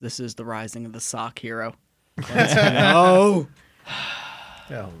This is the rising of the sock hero. Let's go.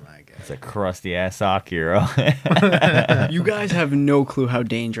 Oh my god. It's a crusty ass sock hero. You guys have no clue how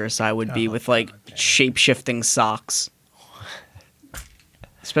dangerous I would be with like shape-shifting socks.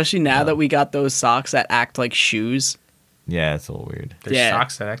 Especially now that we got those socks that act like shoes. Yeah, it's a little weird. There's Yeah.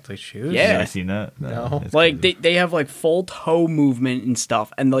 socks that act like shoes? Yeah. You ever seen that? No. It's Like crazy. they have like full toe movement and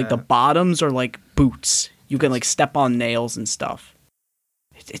stuff, and like the bottoms are like boots. You can like step on nails and stuff.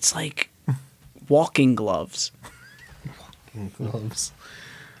 It's like walking gloves. Gloves.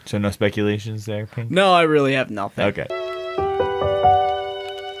 So no speculations there, Pink? No, I really have nothing. Okay.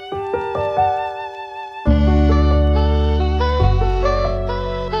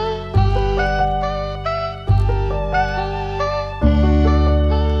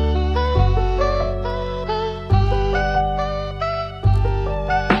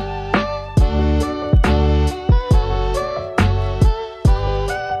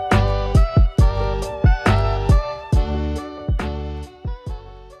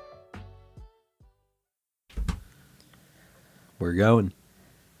 We're going.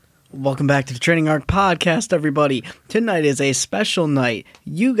 Welcome back to the Training Arc Podcast, everybody. Tonight is a special night.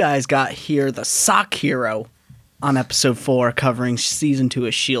 You guys got here the Sock Hero on episode 4, covering season 2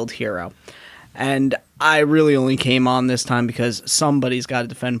 of Shield Hero. And I really only came on this time because somebody's got to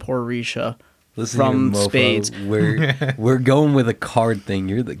defend poor Risha Listen from here, mofo. Spades. We're going with a card thing.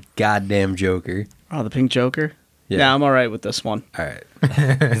 You're the goddamn Joker. Oh, the Pink Joker? Yeah. Yeah, I'm all right with this one. All right.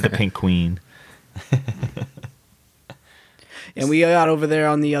 It's the Pink Queen. And we got over there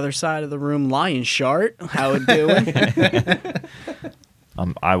on the other side of the room, Lion Shart. How it doing?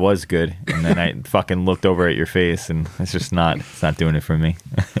 I was good, and then I fucking looked over at your face, and it's not doing it for me.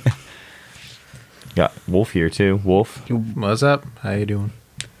 Got Wolf here too. Wolf. What's up? How you doing?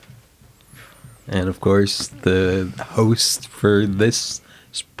 And of course, the host for this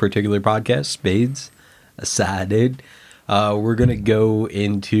particular podcast, Spades, Aside. We're gonna go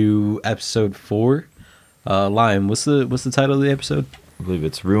into episode 4. Lion, what's the title of the episode? I believe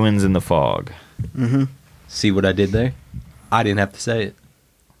it's Ruins in the Fog. See what I did there? I didn't have to say it.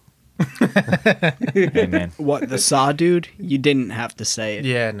 Hey, man. What, the Saw dude? You didn't have to say it.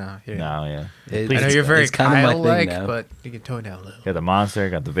 Yeah, no. Yeah. No, yeah. It- Please I know you're very It's kinda my thing Kyle-like, now. but you can tone down a little. Got the monster,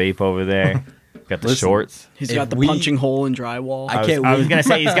 got the vape over there, got the Listen. shorts. He's If got the we- punching hole in drywall. I I can't was wait. gonna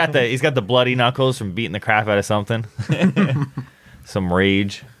say he's got the bloody knuckles from beating the crap out of something. Some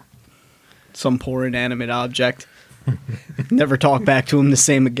rage. Some poor inanimate object. Never talk back to him the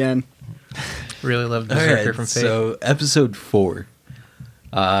same again. Really love All Berserker right, from Fate. so episode 4.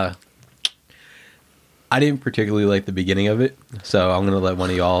 I didn't particularly like the beginning of it, so I'm gonna let one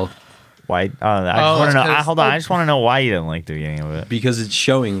of y'all, Why? I just want it's to know. 'cause- Hold on. I just want to know why you didn't like the beginning of it. because it's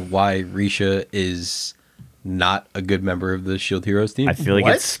showing why Risha is not a good member of the Shield Heroes team. I feel like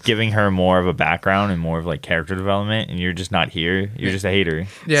What? it's giving her more of a background and more of like character development, and you're just not here. You're just a hater.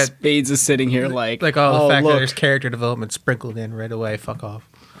 yeah, Spades is sitting here like all the oh, fact that look, there's character development sprinkled in right away. Fuck off.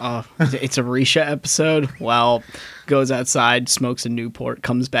 it's a Risha episode. Well, goes outside, smokes a Newport,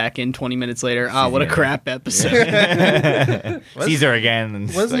 comes back in 20 minutes later. Ah, what a Yeah. crap episode. Sees her again.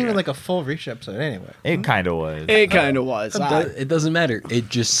 And Wasn't even like a full reach episode anyway. it kind of was. It kind of was. It doesn't matter. It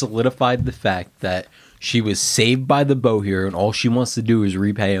just solidified the fact that she was saved by the bow hero, and all she wants to do is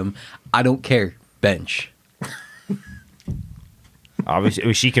repay him. I don't care. Bench.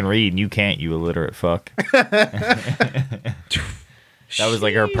 Obviously, she can read and you can't. You illiterate fuck. That was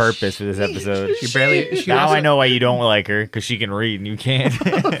like her purpose for this episode. She barely. She Now also, I know why you don't like her, because she can read and you can't.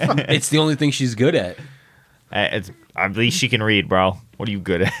 It's the only thing she's good at. It's at least she can read, bro. What are you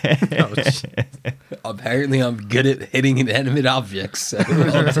good at? Apparently, I'm good at hitting inanimate objects, so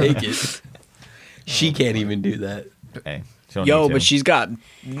I'll take it. She can't even do that. Hey, she don't Yo, need to. but she's got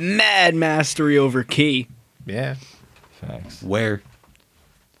mad mastery over Ki. Yeah. Facts. Where?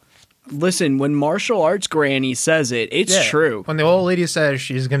 Listen, when martial arts granny says it, it's Yeah. true. When the old lady says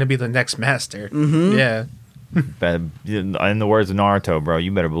she's gonna be the next master. Mm-hmm. Yeah. In the words of Naruto, bro,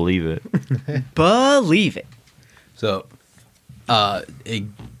 you better believe it. Believe it. So,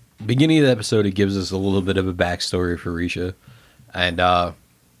 beginning of the episode, it gives us a little bit of a backstory for Risha. And,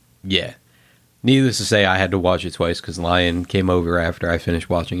 yeah. Needless to say, I had to watch it twice because Lion came over after I finished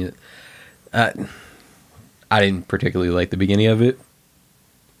watching it. I didn't particularly like the beginning of it.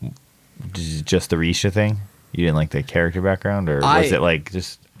 Just the Risha thing? You didn't like the character background, or was it like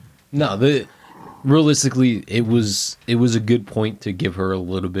just? No, realistically, it was a good point to give her a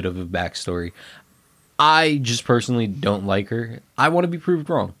little bit of a backstory. I just personally don't like her. I want to be proved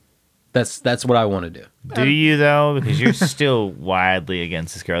wrong. That's what I want to do. Do you though? Because you're still widely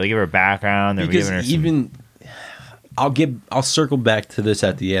against this girl. They give her a background. They're Because giving her some, even I'll circle back to this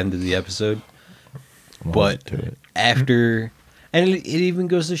at the end of the episode. But to it. after, and it even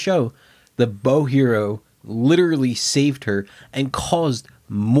goes to show, the bow hero literally saved her and caused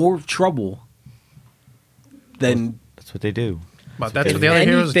more trouble than. That's what they do. But that's If what the other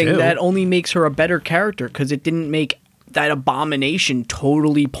heroes anything, do. that only makes her a better character because it didn't make that abomination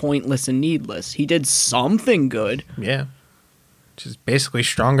totally pointless and needless. He did something good. Yeah. She's basically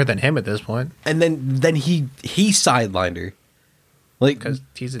stronger than him at this point. And then he sidelined her. Like, 'Cause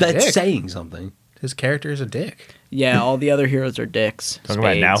he's a that's dick. saying something. His character is a dick. Yeah, all the other heroes are dicks. Talking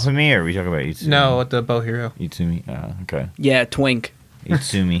about Spades. Naofumi, or are we talking about Itsumi? No, the bow hero. Itsumi. Okay. Yeah, Twink.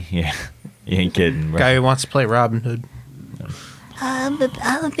 Itsumi. Yeah. You ain't kidding, bro. Guy who wants to play Robin Hood. I'm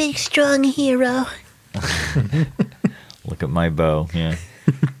a big, strong hero. Look at my bow. Yeah.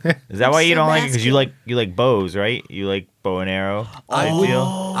 Is that why you don't like it? Because you like bows, right? You like bow and arrow. I feel.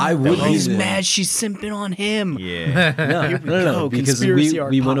 I would be He's the- mad she's simping on him. Yeah. No, go, because Conspiracy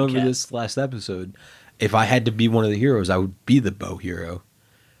Art we went over Podcast. this last episode. If I had to be one of the heroes, I would be the bow hero.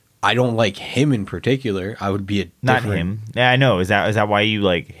 I don't like him in particular. I would be a Not different- him. Yeah, I know. Is that why you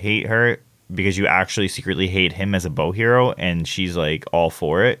like hate her? Because you actually secretly hate him as a bow hero, and she's like all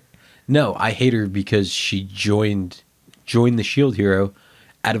for it. No, I hate her because she joined the shield hero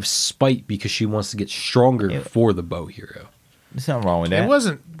out of spite because she wants to get stronger for the bow hero. There's nothing wrong with that. It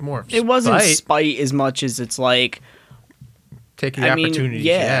wasn't more of It wasn't spite. spite as much as it's like, Taking the I mean, opportunity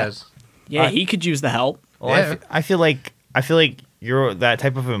yeah. she has. yeah, he could use the help. Well, Yeah. I feel like you're that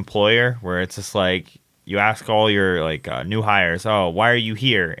type of employer where it's just like you ask all your like new hires, "Oh, why are you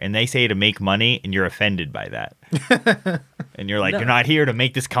here?" And they say to make money, and you're offended by that. And you're like, "You're not here to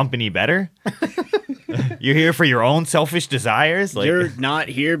make this company better. You're here for your own selfish desires." Like, You're not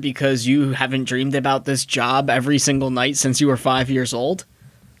here because you haven't dreamed about this job every single night since you were 5 years old.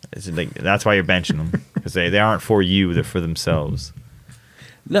 it's like that's why you're benching them because they aren't for you; they're for themselves.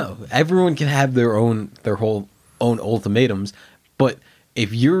 No, everyone can have their own ultimatums, but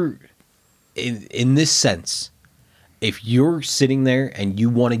if you're in this sense, if you're sitting there and you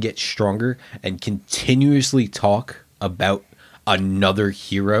want to get stronger and continuously talk about another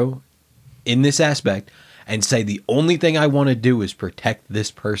hero in this aspect and say the only thing I want to do is protect this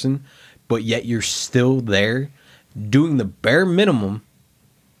person, but yet you're still there doing the bare minimum.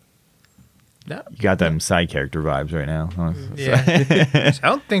 No. You got them side character vibes right now. Huh? Yeah. I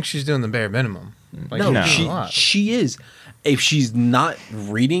don't think she's doing the bare minimum. Like, No, No. she's doing a lot. she is. If she's not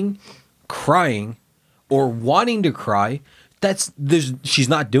reading, crying, or wanting to cry, she's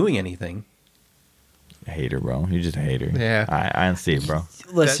not doing anything. Hater, bro. You're just a hater. Yeah. I don't see it, bro.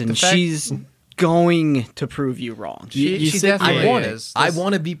 Listen, the fact- she's going to prove you wrong. She sit definitely there- I want it. is. I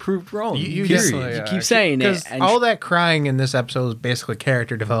want to be proved wrong. You period. definitely You are. keep saying it, Because and all that crying in this episode is basically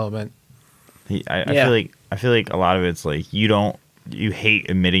character development. I Yeah. feel like a lot of it's like you hate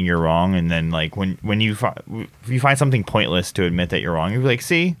admitting you're wrong, and then like when you find something pointless to admit that you're wrong, you're like,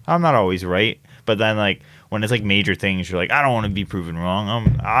 see, I'm not always right. But then like when it's like major things, you're like, I don't want to be proven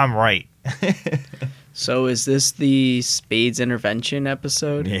wrong. I'm right. So is this the Spades intervention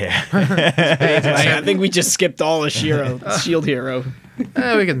episode? Yeah. I think we just skipped all of Shield Hero.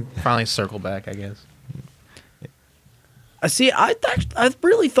 We can finally circle back, I guess. See, I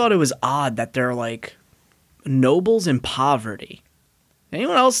really thought it was odd that they're like nobles in poverty.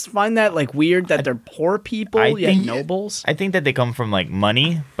 Anyone else find that like weird that they're poor people I yet think- nobles? I think that they come from like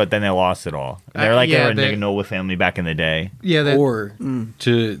money, but then they lost it all. They're like yeah, they were they- a noble family back in the day. Yeah, Or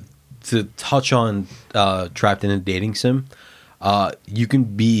to touch on Trapped in a Dating Sim, you can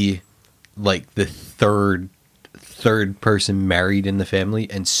be like the third person married in the family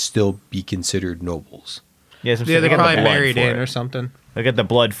and still be considered nobles. Yeah, they're got the probably blood married for in it. or something. They got the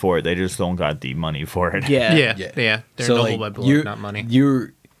blood for it. They just don't got the money for it. Yeah. Yeah. They're noble by blood, not money.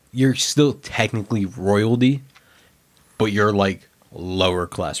 You're still technically royalty, but you're like lower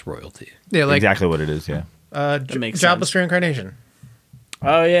class royalty. Yeah, like Exactly what it is. Yeah. makes Jobless sense. reincarnation.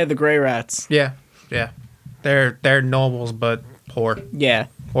 Oh yeah, the Gray Rats. Yeah. They're nobles but poor, Yeah,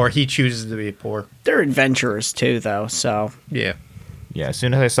 or he chooses to be poor. they're adventurers too, though. So Yeah. Yeah, as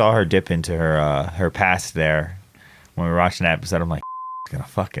soon as I saw her dip into her past there, when we were watching that episode, I'm like, gonna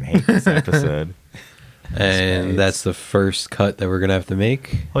fucking hate this episode. And that's the first cut that we're gonna have to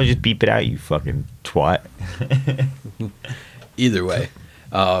make. Well, just beep it out, you fucking twat. Either way,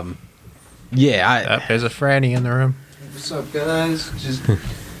 yeah, There's a Franny in the room. What's up, guys? Just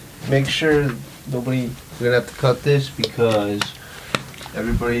make sure we're gonna have to cut this because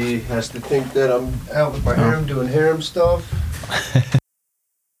everybody has to think that I'm out with my harem doing harem stuff.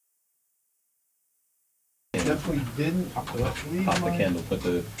 Definitely didn't, but leave Pop the candle. Put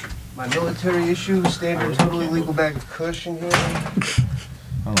the. my military issue, standard totally legal bag of cushion here. I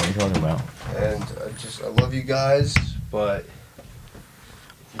don't know what you're talking about. And I love you guys, but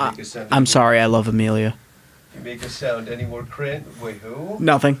if you make us sound I'm sorry, I love Amelia. If you make us sound any more cringe, wait, who?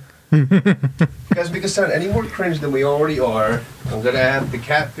 Nothing. If you guys make us sound any more cringe than we already are, I'm gonna have to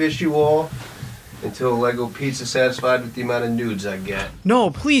catfish you all until Lego Pizza satisfied with the amount of nudes I get. No,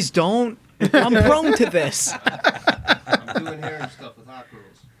 please don't. I'm prone to this. I'm doing hair and stuff with hot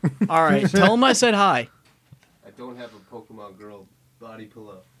girls. All right, tell him I said hi. I don't have a Pokemon girl body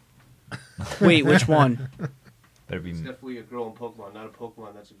pillow. Wait, which one? Better be. It's definitely a girl in Pokemon, not a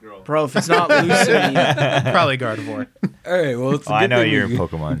Pokemon that's a girl. Bro, if it's not Lucy. Probably Gardevoir. All right. Well, it's a Oh, I good know thing you're we- a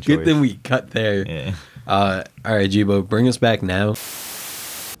Pokemon Good choice. thing we cut there. Yeah. All right, Jibo, bring us back now.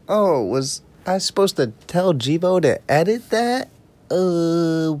 Oh, was I supposed to tell Jibo to edit that?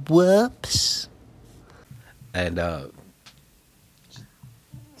 Whoops. And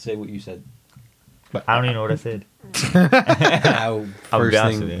say what you said. I don't even know what I said. How I'll be first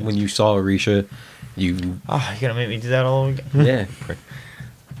honest thing with you. when you saw Arisha, you Oh, you're gonna make me do that all over again? yeah.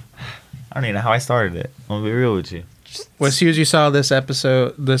 I don't even know how I started it. I'm gonna be real with you. Well, as soon as you saw this part of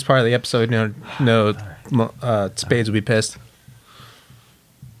the episode, Spades would be pissed.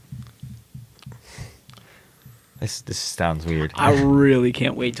 This sounds weird. I really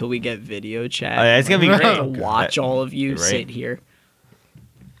can't wait till we get video chat. Oh, yeah, it's gonna be I'm ready great. to watch all of you Right. sit here.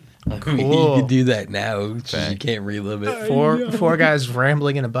 You could do that now. It's just you Fact. can't relive it. Four guys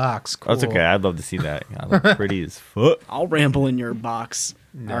rambling in a box. Cool. That's okay. I'd love to see that. I look pretty as fuck. I'll ramble in your box.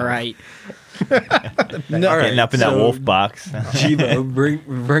 All right. All right, Getting up in that so- wolf box. Jibo,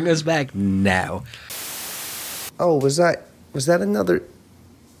 bring us back now. Oh, was that another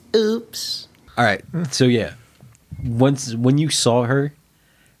oops? All right. So yeah, when you saw her,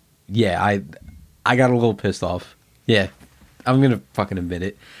 yeah, I got a little pissed off. Yeah, I'm gonna fucking admit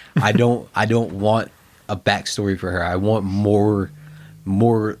it. I don't want a backstory for her. I want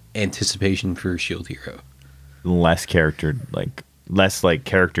more anticipation for Shield Hero. less character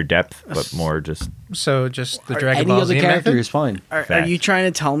depth, but more just So just the Or Dragon Any Ball other Z character method? is fine. Are Fact. you trying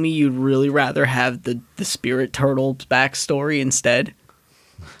to tell me you'd really rather have the Spirit Turtle's backstory instead?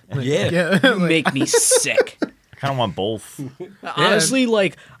 Yeah. Yeah. You make me sick. I kind of want both. Honestly,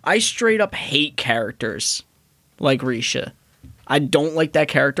 like, I straight up hate characters like Risha. I don't like that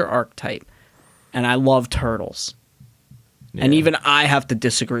character archetype. And I love turtles. And Yeah. even I have to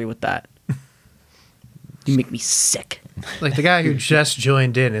disagree with that. You make me sick. Like the guy who just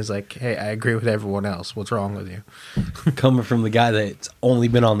joined in is like, hey, I agree with everyone else. What's wrong with you? Coming from the guy that's only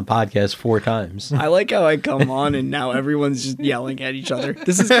been on the podcast 4 times. I like how I come on and now everyone's just yelling at each other.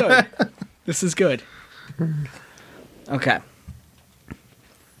 This is good. This is good. Okay.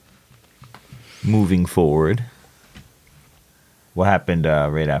 Moving forward, what happened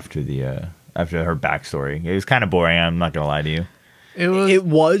right after the after her backstory? It was kind of boring. I'm not gonna lie to you. It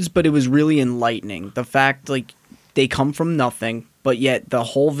was, but it was really enlightening. The fact, like, they come from nothing, but yet the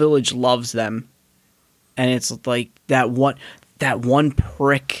whole village loves them. And it's like that one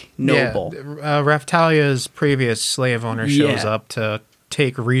prick noble. Yeah, Raftalia's previous slave owner shows Yeah. up to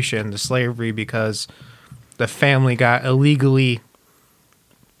take Risha into slavery because the family got illegally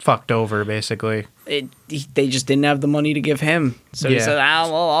fucked over, basically. They just didn't have the money to give him. So he Yeah. said,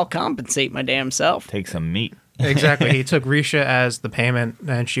 I'll compensate my damn self. Take some meat. Exactly. He took Risha as the payment,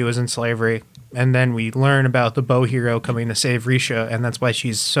 and she was in slavery. And then we learn about the bow hero coming to save Risha, and that's why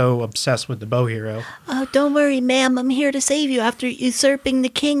she's so obsessed with the bow hero. Oh, don't worry, ma'am. I'm here to save you after usurping the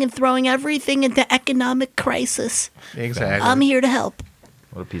king and throwing everything into economic crisis. Exactly. I'm here to help.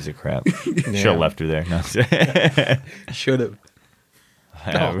 What a piece of crap. Should have left her there. No. Should have.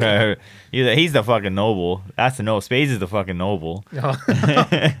 He's the fucking noble. That's the noble. Spades is the fucking noble.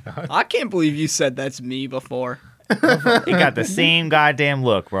 I can't believe you said that's me before. He got the same goddamn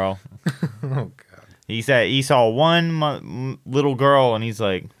look, bro. Oh, God. He said he saw one little girl, and he's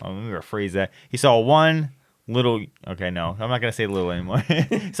like, let me rephrase that. He saw one little. Okay, no, I'm not gonna say little anymore.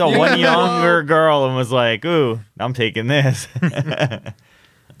 He saw one younger girl and was like, "Ooh, I'm taking this."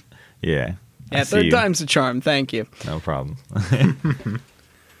 Yeah. I Yeah, see third you. time's a charm. Thank you. No problem.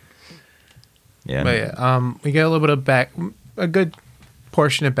 Yeah. But yeah, we get a little bit of a good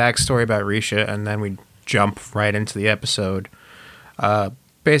portion of backstory about Risha, and then we jump right into the episode.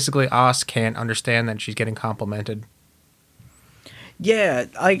 Basically, Os can't understand that she's getting complimented. Yeah,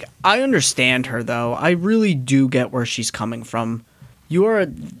 I understand her though. I really do get where she's coming from. You're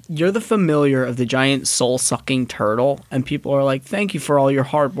the familiar of the giant soul-sucking turtle, and people are like, "Thank you for all your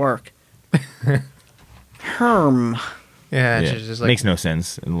hard work." Yeah, Yeah. she's just like, Makes no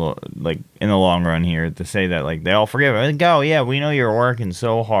sense in the long run here to say that like they all forgive her. Like, oh yeah, we know you're working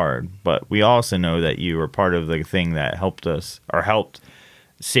so hard, but we also know that you were part of the thing that helped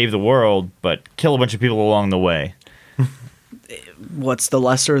save the world, but kill a bunch of people along the way. What's the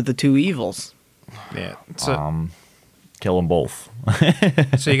lesser of the two evils? yeah. So, Kill them both.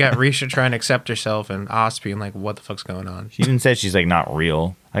 so you got Risha trying to accept herself, and Oz being like, "What the fuck's going on?" She even said she's like not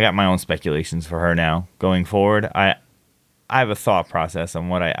real. I got my own speculations for her now going forward. I have a thought process on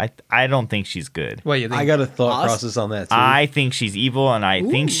what I don't think she's good. What you think? I got a thought Us? process on that too. I think she's evil, and I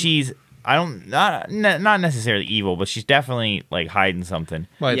think she's not necessarily evil, but she's definitely like hiding something.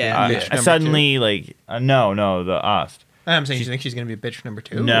 What, Yeah. the bitch number Suddenly, like no, the Ost. two? I'm saying, you think she's gonna be bitch number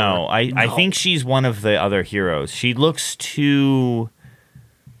 2? No, or- I think she's one of the other heroes. She looks too.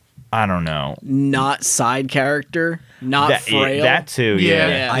 I don't know. Not side character, not frail. That too.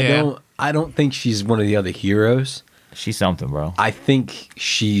 Yeah. Yeah. I don't think she's one of the other heroes. She's something, bro. I think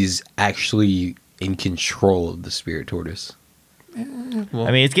she's actually in control of the spirit tortoise. Well,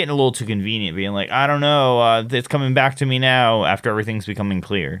 I mean, it's getting a little too convenient being like, I don't know, it's coming back to me now after everything's becoming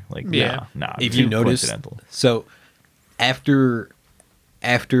clear. Like, Yeah. nah. If too you notice, coincidental. so after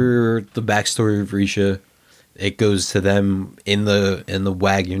the backstory of Risha, it goes to them in the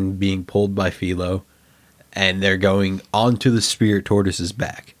wagon being pulled by Philo, and they're going onto the spirit tortoise's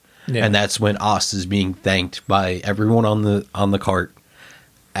back. Yeah. And that's when Ost is being thanked by everyone on the cart.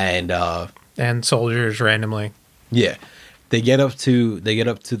 And and soldiers randomly. yeah, they get up to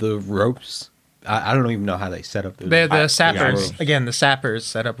the ropes. I don't even know how they set up those. The sappers ropes. again. The sappers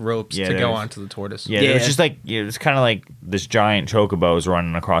set up ropes Yeah, to go there's- onto the tortoise. Yeah, Yeah. it was just like, it's kind of like this giant chocobo's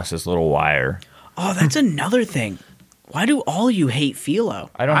running across this little wire. Oh, that's another thing. Why do all you hate Philo?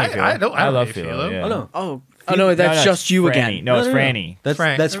 I don't hate Philo. I don't love hate Philo. Philo. Yeah. Oh no, Oh no, that's No, just you Franny. again. No, it's No, no, no. Franny. that's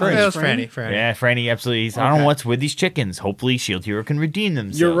Frank. that's It Frank. was Franny. Yeah, Franny absolutely. I don't know what's with these chickens. Hopefully, Shield Hero can redeem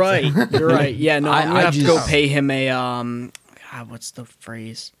themselves. You're right. You're right. Yeah, no, I'm gonna I have to go just- pay him a God, what's the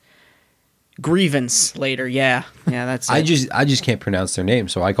phrase? Grievance later. Yeah, that's it. I just can't pronounce their name,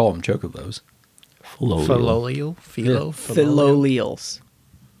 so I call them chocobos. Philolio? Philo? Philolials.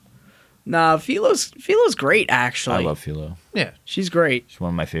 Nah, Philo's great actually. I love Philo. Yeah. She's great. She's one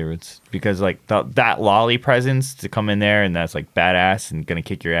of my favorites because like that lolly presence to come in there and that's like badass and gonna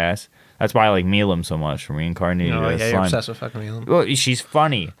kick your ass. That's why I like Milam so much from Reincarnated. No, as yeah, you're slime. obsessed with fucking Milam. Well, she's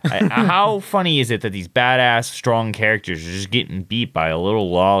funny. How funny is it that these badass, strong characters are just getting beat by a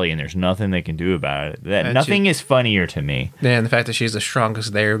little lolly and there's nothing they can do about it? That And nothing is funnier to me. Yeah, and the fact that she's the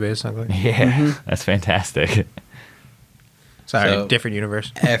strongest there, basically. Yeah, that's fantastic. Sorry, So- different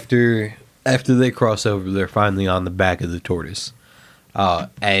universe. After they cross over, they're finally on the back of the tortoise,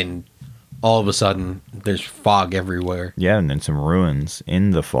 and all of a sudden there's fog everywhere. Yeah, and then some ruins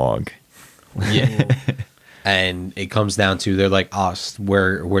in the fog. Yeah, and it comes down to they're like, Ost,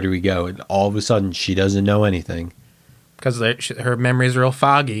 where do we go? And all of a sudden she doesn't know anything. Because her memory's real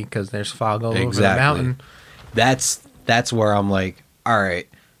foggy, because there's fog all over the Exactly. mountain. That's where I'm like, all right,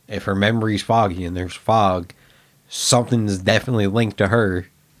 if her memory's foggy and there's fog, something's definitely linked to her.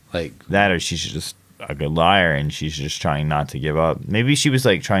 Like, That or she's just a good liar and she's just trying not to give up. Maybe she was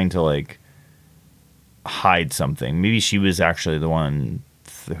like trying to like hide something. Maybe she was actually the one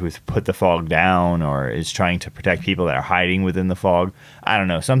who put the fog down or is trying to protect people that are hiding within the fog. I don't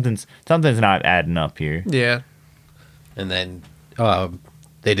know. Something's not adding up here. Yeah. and then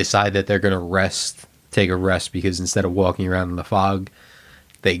they decide that they're gonna take a rest because instead of walking around in the fog,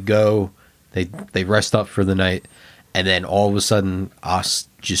 they rest up for the night, and then all of a sudden Ost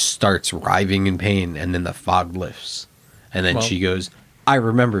just starts writhing in pain, and then the fog lifts, and then Well- she goes, I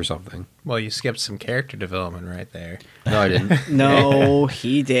remember something. Well, you skipped some character development right there. No, I didn't. No,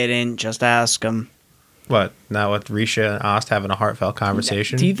 he didn't. Just ask him. What? Now with Risha and Ost having a heartfelt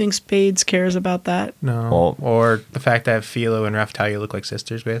conversation? Do you think Spades cares about that? No. Well- Or the fact that Philo and Raphtalia look like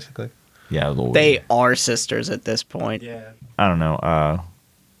sisters, basically. Yeah, a little They weird. are sisters at this point. Yeah. I don't know.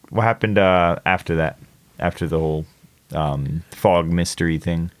 What happened after that? After the whole fog mystery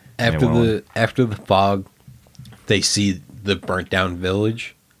thing? And it went After the fog, they see the burnt down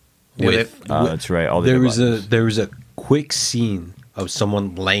village. Yeah, that's right. All the There was a quick scene of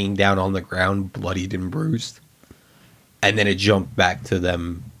someone laying down on the ground, bloodied and bruised, and then it jumped back to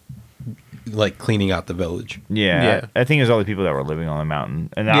them, like cleaning out the village. Yeah, Yeah. I think it was all the people that were living on the mountain,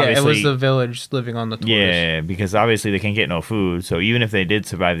 and Yeah, it obviously, was the village living on the tortoise. yeah, because obviously they can't get no food. So even if they did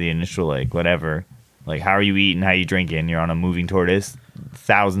survive the initial like whatever, like how are you eating, how are you drinking? You're on a moving tortoise,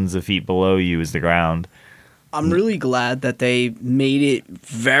 thousands of feet below you is the ground. I'm really glad that they made it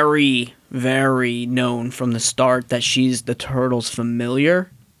very, very known from the start that she's the turtle's familiar.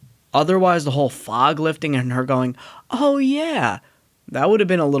 Otherwise, the whole fog lifting and her going, "Oh yeah," that would have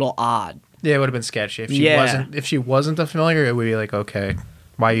been a little odd. Yeah, it would have been sketchy if she Yeah. wasn't. If she wasn't a familiar, it would be like, okay,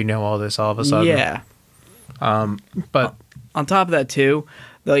 why you know all this all of a sudden? Yeah. But On top of that, too,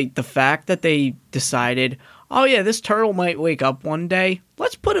 like the fact that they decided, "Oh yeah, this turtle might wake up one day.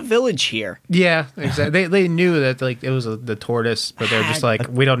 Let's put a village here." yeah, exactly. They knew that like it was the tortoise, but they're just like,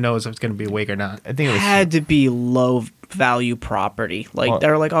 we don't know if it's going to be awake or not. I think it was Had to be low value property. Like Well-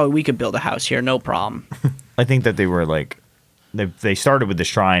 they're like, "Oh, we could build a house here, no problem." I think that they were like, they started with the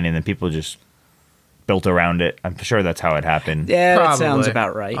shrine and then people just built around it. I'm sure that's how it happened. Yeah, that sounds Probably.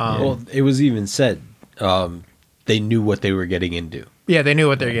 about right. Well, it was even said they knew what they were getting into. Yeah, they knew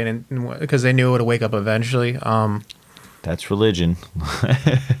what they're getting because they knew it would wake up eventually. That's religion.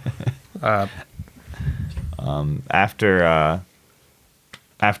 Uh,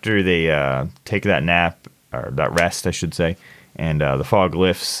 After they take that nap or that rest, I should say, and the fog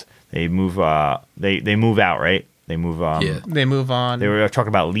lifts, they move. They move out, right? They move. Yeah. they move on. They were talking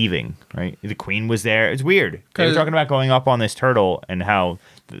about leaving, right? The queen was there. It's weird. They were 'Cause- talking about going up on this turtle and how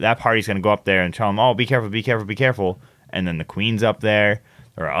that party's going to go up there and tell them, "Oh, be careful, be careful, be careful." And then the queen's up there.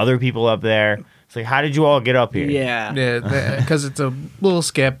 There are other people up there. It's like, how did you all get up here? yeah. Yeah, because it's a little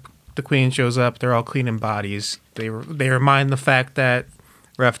skip. The queen shows up. They're all cleaning bodies. They remind the fact that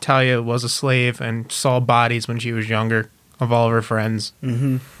Raphtalia was a slave and saw bodies when she was younger of all of her friends.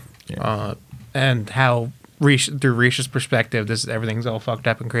 Mm-hmm. And how through Risha's perspective, everything's all fucked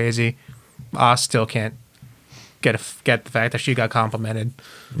up and crazy. Oz still can't get the fact that she got complimented.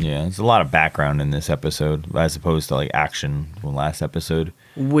 Yeah, there's a lot of background in this episode as opposed to like action from last episode.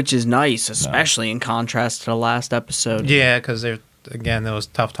 Which is nice, especially in contrast to the last episode. Yeah, because again, that was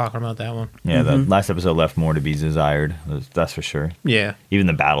tough talking about that one. Yeah, the last episode left more to be desired. That's for sure. Yeah. Even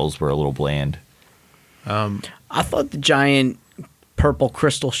the battles were a little bland. I thought the giant purple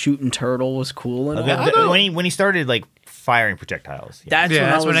crystal shooting turtle was cool. And When he started like firing projectiles. Yeah.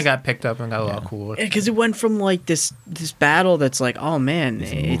 That's when it got picked up and got a lot cooler. Because it went from like this battle that's like, oh man,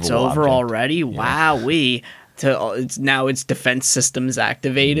 It's a it's movable over object. already. Wowee. To its defense systems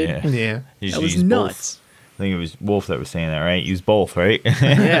activated. Yeah. Yeah. You That should was use nuts. both. I think it was Wolf that was saying that, right? Use both, right?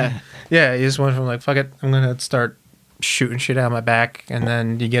 Yeah. Yeah, you just went from like, fuck it, I'm going to start shooting shit out of my back. And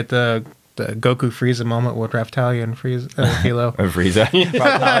then you get the Goku Frieza moment with Raphtalia and Philo. Or Frieza.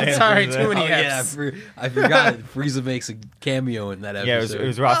 Sorry, too many Oh, yeah, Fs. I forgot. Frieza makes a cameo in that Yeah, episode. it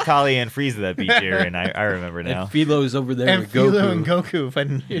was Raphtalia and Frieza that beat Jiren. I remember now. And Philo's over there And with Goku. Philo and Goku. If I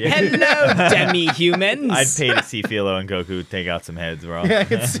didn't hear Hello, demi-humans. I'd pay to see Philo and Goku take out some heads, bro. Yeah, I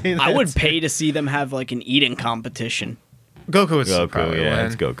can see that. I would pay to see them have like an eating competition. Goku is Goku, probably yeah, win.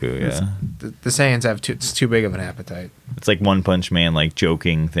 it's Goku, yeah. The Saiyans have it's too big of an appetite. It's like One Punch Man, like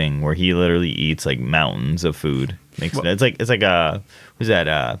joking thing where he literally eats like mountains of food. It's like a who's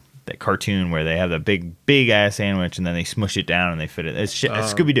that cartoon where they have the big ass sandwich and then they smush it down and they fit it. It's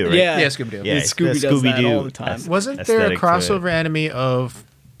Scooby Doo, right? Yeah. Yeah, Scooby-Doo. Yeah, Scooby it's does that Scooby-Doo all the time. Wasn't there a aesthetic to it. crossover anime of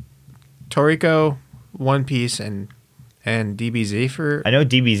Toriko, One Piece, and DBZ for? I know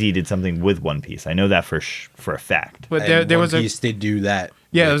DBZ did something with One Piece. I know that for a fact. But And there One was a Piece did do that.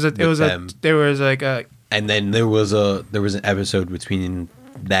 yeah, with there was them. like a And then there was an episode between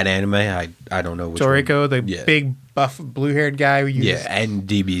that anime. I don't know which Toriko, one. the Yeah. big buff blue haired guy. Who Yeah, and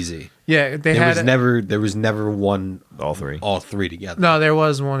DBZ. yeah. They There had was never one All three. all three together. no. There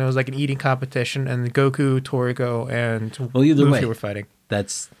was one. It was like an eating competition, and Goku, Toriko, and Well, either Luffy way. were fighting.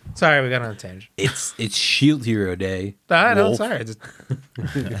 That's Sorry, we got on a tangent. it's Shield Hero Day. I know. Wolf. Sorry. Just,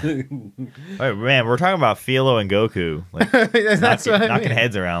 Wait, man, we're talking about Philo and Goku. Like, that's what I knocking mean.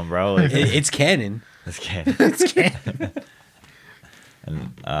 heads around, bro. Like, It's canon. this kid.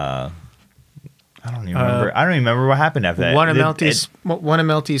 And I don't even remember. I don't even remember what happened after that. One of It-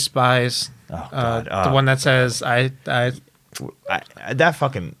 Melty's spies. Oh god, The one that says that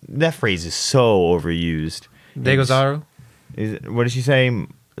phrase is so overused. Degozaru. What did she say?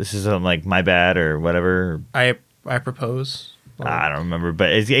 This is like my bad or whatever. I propose. I don't remember, but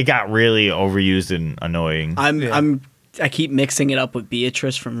it got really overused and annoying. I keep mixing it up with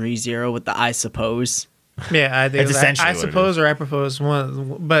Beatrice from ReZero with the I suppose. Yeah, I think That's essentially I what it suppose or I propose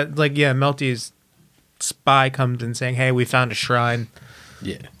one, but like yeah, Melty's spy comes in saying, "Hey, we found a shrine,"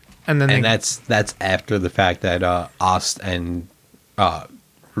 Yeah. and then And they, that's after the fact that Ost and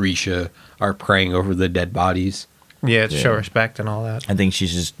Risha are praying over the dead bodies. yeah, to show Yeah. respect and all that. I think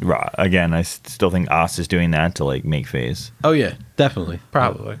she's just again. I still think Oz is doing that to like make phase. Oh yeah, definitely.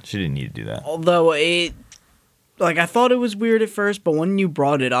 Probably. She didn't need to do that. Although I thought it was weird at first, but when you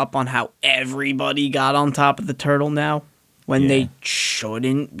brought it up on how everybody got on top of the turtle now, when Yeah. they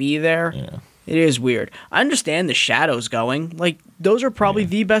shouldn't be there, Yeah. It is weird. I understand the shadows going. Like, those are probably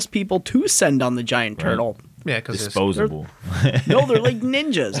the best people to send on the giant turtle. Yeah, because Disposable. No, they're like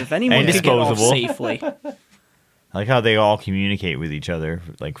ninjas. If anyone And could get off disposable. safely. I like how they all communicate with each other,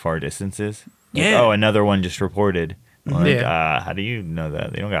 like far distances. Like, Yeah. oh, another one just reported. Like, Yeah. how do you know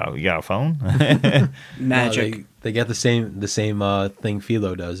that? They don't got. You got a phone? Magic. No, they got the same thing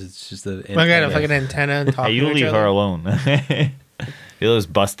Philo does. It's just the I got a fucking antenna and talk Hey, you to each leave other. her alone. Philo's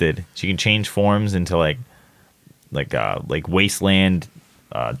busted. She can change forms into like wasteland,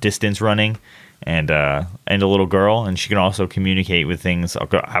 distance running, and a little girl, and she can also communicate with things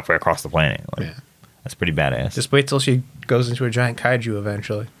halfway across the planet. Like, Yeah. That's pretty badass. Just wait till she goes into a giant kaiju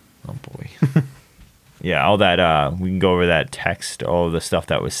eventually. Oh boy. Yeah, all that we can go over that text, all of the stuff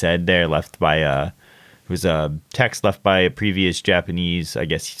that was said there left by it was a text left by a previous Japanese, I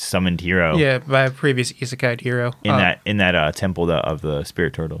guess, summoned hero. Yeah, by a previous isekai hero. In that temple of the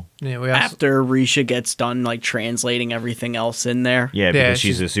spirit turtle. Yeah, we also, After Risha gets done, like, translating everything else in there. Yeah, because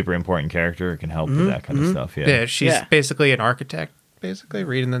she's- she's a super important character, can help with that kind of stuff. Yeah. yeah, she's Yeah. basically an architect, basically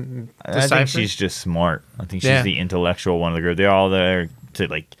reading the I think ciphers. she's just smart. I think she's Yeah. the intellectual one of the group. They're all there to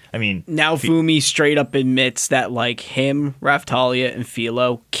Now Fumi straight up admits that, like, him, Raftalia, and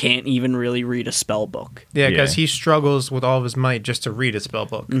Philo can't even really read a spell book. Yeah, because Yeah. he struggles with all of his might just to read a spell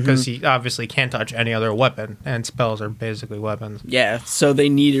book. Because he obviously can't touch any other weapon, and spells are basically weapons. Yeah, so they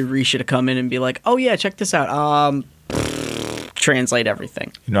needed Risha to come in and be like, oh yeah, check this out. Translate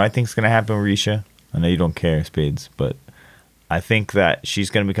everything. I think it's gonna happen with Risha. I know you don't care, Spades, but I think that she's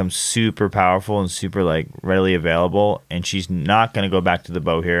gonna become super powerful and super like readily available, and she's not gonna go back to the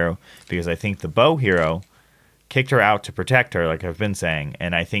bow hero because I think the bow hero kicked her out to protect her, like I've been saying,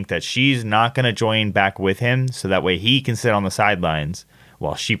 and I think that she's not gonna join back with him, so that way he can sit on the sidelines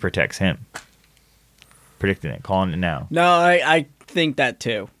while she protects him. Predicting it, calling it now. No, I think that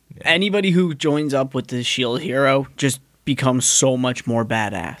too. Anybody who joins up with the shield hero just becomes so much more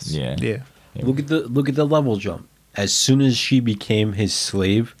badass. Yeah. Yeah. Look at the level jump. As soon as she became his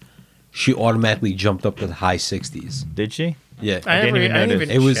slave, she automatically jumped up to the high 60s. Did she? Yeah, I didn't even notice.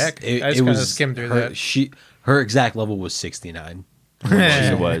 it was check. it, I just it kinda was skimmed through her, that. Her exact level was 69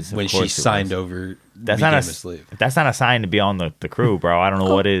 It was. Of when she course it signed was. over. That's became not a slave. That's not a sign to be on the crew, bro. I don't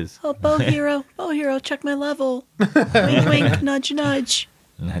know what is. Oh, bow hero, check my level. Wink, wink, nudge, nudge.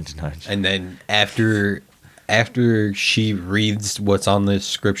 Nudge, nudge. And then after she reads what's on the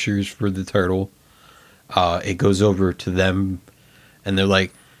scriptures for the turtle, it goes over to them, and they're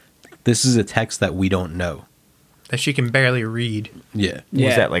like, "This is a text that we don't know." That she can barely read. Yeah,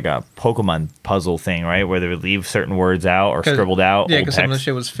 Was that like a Pokemon puzzle thing, right? Where they would leave certain words out or scribbled out? Yeah, old because some of the text?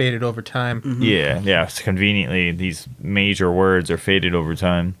 shit was faded over time. Yeah. So conveniently, these major words are faded over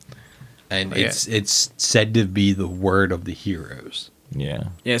time. and Yeah. it's said to be the word of the heroes. Yeah.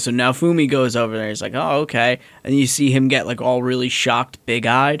 Yeah, so now Fumi goes over there. He's like, oh, okay. And you see him get, like, all really shocked,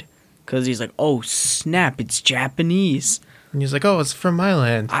 big-eyed. Because he's like, oh, snap, it's Japanese. And he's like, oh, it's from my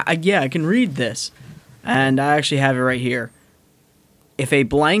land. I can read this. And I actually have it right here. If a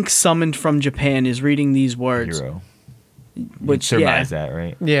blank summoned from Japan is reading these words, Hero. which, Surmise that,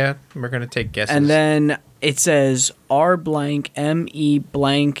 right? Yeah, we're going to take guesses. and then it says R blank M-E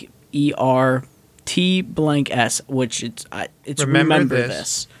blank E-R T blank S, which it's remember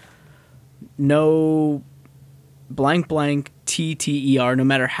this. No blank blank T-T-E-R, no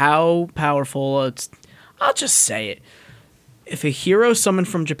matter how powerful it's, I'll just say it. If a hero summoned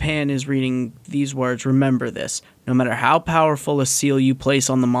from Japan is reading these words, remember this. No matter how powerful a seal you place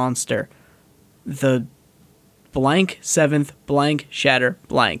on the monster, the blank seventh blank shatter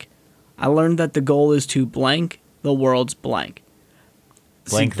blank. I learned that the goal is to blank the world's blank.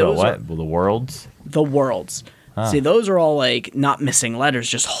 Blank See, the those what? are- Well, the worlds? the worlds. Ah. See, those are all like not missing letters,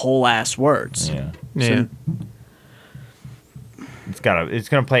 just whole ass words. Yeah. yeah. It's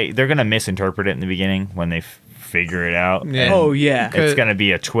gonna play. They're gonna misinterpret it in the beginning when they figure it out. Yeah. and Oh yeah. It's gonna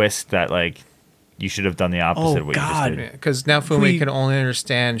be a twist that like you should have done the opposite Oh, of what God. you just did. Because now Fumi We- can only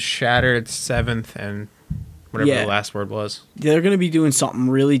understand shattered seventh and whatever Yeah. the last word was. They're gonna be doing something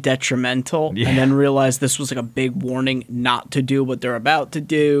really detrimental, Yeah. and then realize this was like a big warning not to do what they're about to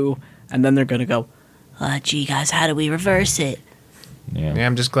do, and then they're gonna go, Gee, guys, how do we reverse it? Yeah. Yeah,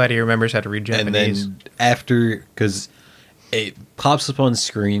 I'm just glad he remembers how to read Japanese. And then after, because it pops up on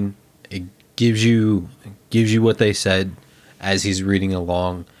screen, it gives you what they said as he's reading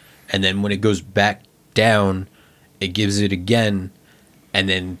along, and then when it goes back down, it gives it again, and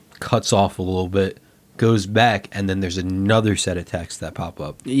then cuts off a little bit, goes back, and then there's another set of text that pop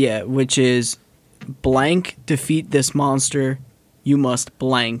up. yeah, which is blank defeat this monster, you must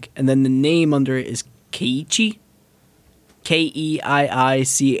blank, and then the name under it is Keiichi,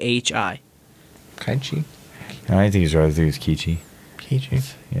 Keiiichi. Kaichi. I think he's right. I think it's Kichi.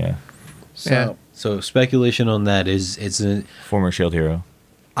 Kichi. Yeah. So Yeah. So speculation on that is Former Shield hero.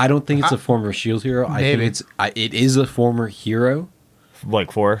 I don't think it's a former Shield hero. I Maybe. think it is a former hero.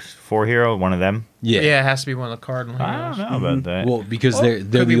 Like four hero, one of them. Yeah. Yeah, it has to be one of the cardinal I heroes. don't know about that. Well, because Well, they're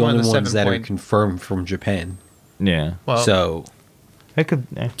could be the one of only the ones that are 7-point. confirmed from Japan. yeah. Well, So It could.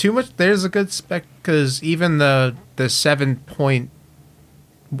 too much. There's a good spec because even the 7-point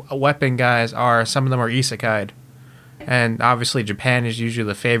weapon guys are some of them are isekai'd, and obviously Japan is usually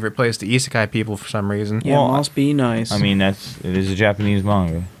the favorite place to isekai people for some reason. yeah, Well, must be nice. I mean, it is a Japanese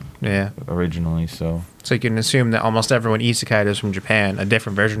manga Yeah, originally, so so you can assume that almost everyone isekai'd is from Japan, a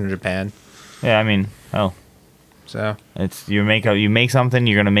different version of Japan. yeah. I mean, hell, So it's you make something,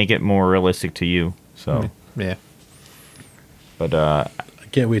 you're gonna make it more realistic to you. So, yeah, but I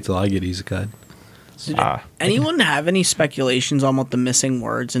can't wait till I get Isekai. Did ah. anyone have any speculations on what the missing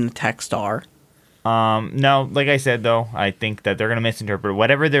words in the text are? No, like I said though, I think that they're gonna misinterpret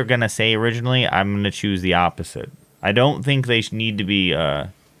whatever they're gonna say originally. I'm gonna choose the opposite. I don't think they need to be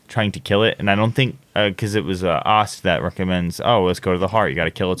trying to kill it, and I don't think because it was Ost that recommends, oh, let's go to the heart. You got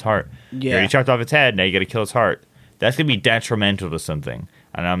to kill its heart. You Yeah. already chopped off its head. Now you got to kill its heart. That's gonna be detrimental to something,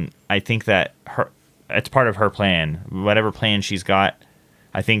 and I think that it's part of her plan, whatever plan she's got.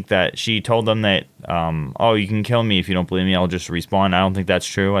 I think that she told them that, oh, you can kill me if you don't believe me. I'll just respawn. I don't think that's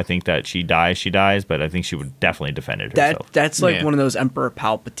true. I think that she dies, but I think she would definitely defend it herself. That's like Yeah. one of those Emperor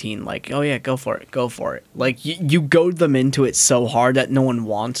Palpatine, like, oh yeah, go for it. Like you goad them into it so hard that no one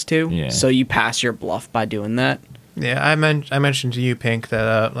wants to. Yeah. So you pass your bluff by doing that. yeah. I mentioned to you, Pink,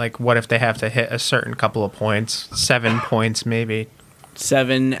 that like what if they have to hit a certain couple of points, 7 points maybe.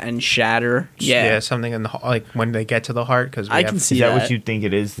 7 and shatter. Yeah. Something in the like when they get to the heart because I can see Is that that. what you think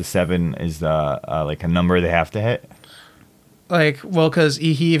it is? The 7 is the like a number they have to hit. Like, well, because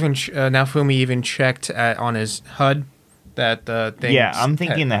he even Naofumi even checked on his HUD that the thing. Yeah, I'm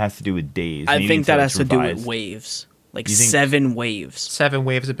thinking that has to do with days. I Maybe think that until has it's to do with revised. waves. Like You think- 7 waves. 7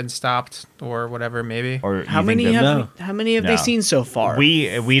 waves have been stopped or whatever, maybe. Or How you think many that- have No. how many have No. they seen so far? we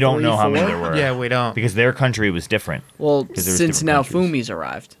don't know how many 44? there were. Yeah, we don't. because their country was different. well, 'Cause there was since now different countries. Fumi's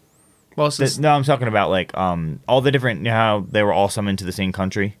arrived. Well, since No, I'm talking about like all the different, you know, how they were all summoned to the same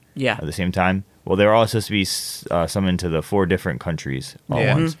country Yeah. at the same time. Well, they were all supposed to be summoned to the 4 different countries all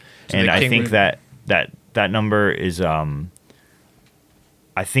Yeah. at once. So And the I king think would- that number is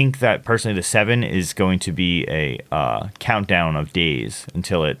I think that personally the 7 is going to be a countdown of days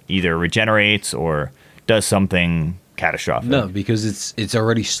until it either regenerates or does something catastrophic. No, because it's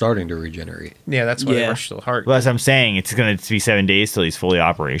already starting to regenerate. yeah, that's why Yeah. they rushed to the heart. Well, as I'm saying, it's going to be 7 days till he's fully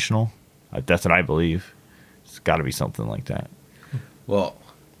operational. That's what I believe. It's got to be something like that. Well,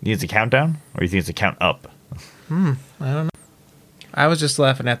 You think it's a countdown, or you think it's a count up? I was just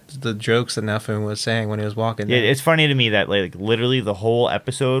laughing at the jokes that Naofumi was saying when he was walking. Yeah, there. it's funny to me that like literally the whole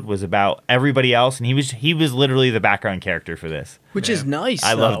episode was about everybody else, and he was literally the background character for this. Which is nice.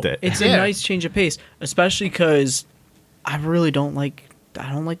 I though. loved it. It's Yeah. a nice change of pace, especially because I really don't like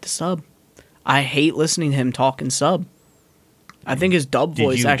the sub. I hate listening to him talk in sub. I think his dub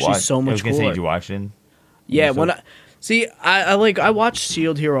voice is actually so I was much gonna say, cooler. did you watch it? Yeah, So- when I watched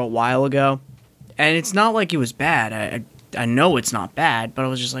Shield Hero a while ago, and it's not like it was bad. I know it's not bad, but I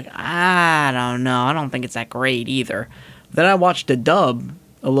was just like, I don't know. I don't think it's that great either. Then I watched the dub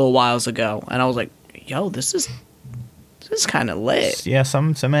a little whiles ago, and I was like, yo, this is kind of lit. Yeah,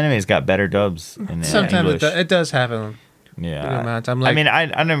 some animes got better dubs in Sometimes English. it does happen. Yeah, Good amount. I'm I like- mean, I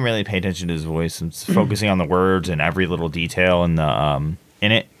didn't really pay attention to his voice. I'm just focusing on the words and every little detail in the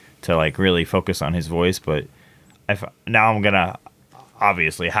in it to like really focus on his voice. But now I'm gonna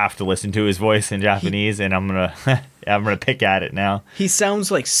obviously have to listen to his voice in Japanese, and I'm gonna pick at it now. He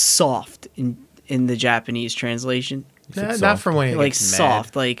sounds like soft in the Japanese translation. Not from when he Like gets mad.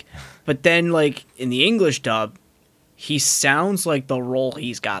 soft, like, but then like in the English dub, he sounds like the role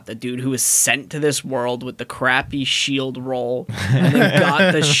he's got, the dude who was sent to this world with the crappy shield role and then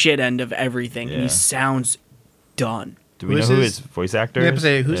got the shit end of everything. And Yeah. he sounds done. Do we Who's know who his- his voice actor You have to is?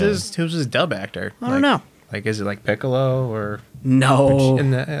 say who's Yeah. his dub actor? I don't know. Like, is it like Piccolo or? No,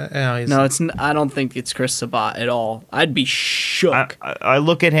 In the, he's- no, I don't think it's Chris Sabat at all. I'd be shook. I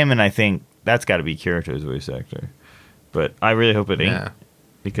look at him and I think that's got to be Kirito's voice actor, but I really hope it ain't Yeah.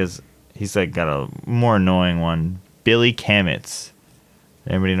 because he's like got a more annoying one. Billy Kamitz.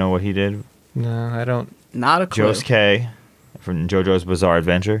 Anybody know what he did? No, I don't. Not a clue. Yosuke from JoJo's Bizarre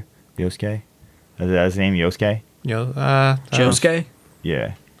Adventure. Yosuke? Is that his name? Yosuke? Josuke.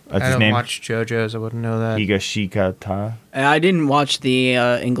 Yeah. That's I his don't name? watch JoJo's. I wouldn't know that. Higashikata? I didn't watch the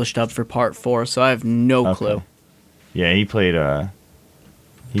English dub for part 4, so I have no Okay. clue. Yeah, he played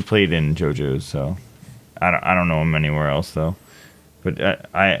He played in JoJo's, so I don't know him anywhere else though. But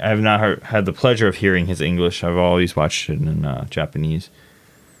I have not had the pleasure of hearing his English. I've always watched it in Japanese.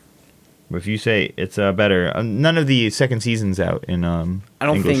 But if you say it's better, none of the second season's out in I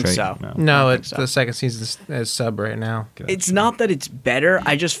don't English, think right? so. No, think it's so. the second season is sub right now. It's not that it's better.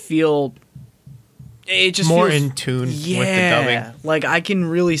 I just feel it just More feels, in tune with the yeah, dubbing. like I can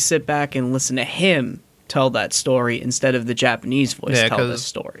really sit back and listen to him tell that story instead of the Japanese voice Yeah, tell 'cause this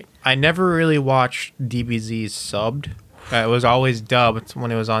story. I never really watched DBZ subbed. It was always dubbed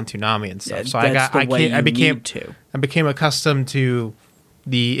when it was on Toonami and stuff. Yeah, so that's the way you need to. I became accustomed to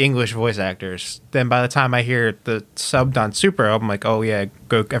the English voice actors. Then by the time I hear the subbed on Super, I'm like, oh yeah,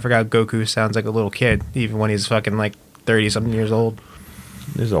 I forgot Goku sounds like a little kid, even when he's fucking like 30-something years old.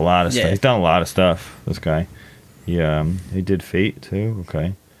 There's a lot of Yeah. stuff. He's done a lot of stuff. This guy. He did Fate too.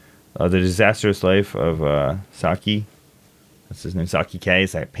 Okay. The Disastrous Life of Saki. That's his name. Saki K.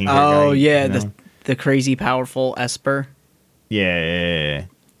 Is that painter guy? Oh yeah, you know? the crazy powerful Esper. Yeah.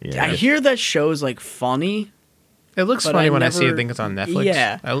 I hear that show's like funny. It looks But funny I when I see never- it. Think it's on Netflix.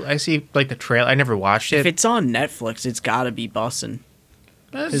 Yeah. I see like the trailer. I never watched If it. it's on Netflix, it's got to be bussin'.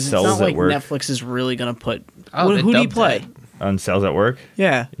 'Cause it's Cells not at like Work. Netflix is really gonna put. Oh, they who do you dubbed play? that. On Cells at Work.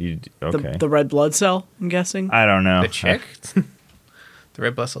 Yeah, Okay. the red blood cell. I'm guessing. I don't know. The chick, the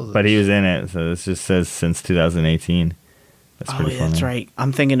red blood cells. But he was in it, so this just says since 2018. That's Oh, pretty yeah, funny. that's right.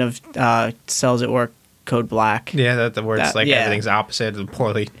 I'm thinking of Cells at Work, Code Black. Yeah, that the words That- like yeah. everything's opposite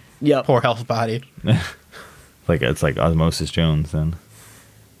of Yep. poor health body. Like it's like Osmosis Jones. Then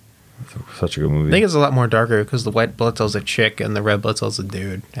it's such a good movie. I think it's a lot more darker because the white blood cell's a chick and the red blood cell's a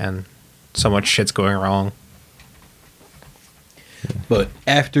dude, and so much shit's going wrong. But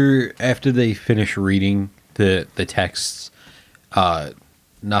after they finish reading the texts,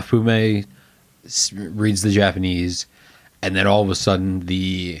 Nafume reads the Japanese, and then all of a sudden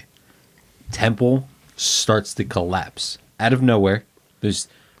the temple starts to collapse out of nowhere. There's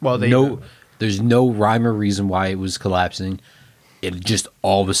there's no rhyme or reason why it was collapsing. It just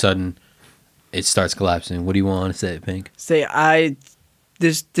all of a sudden it starts collapsing. What do you want to say, Pink?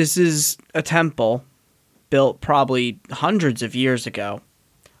 This is a temple built probably hundreds of years ago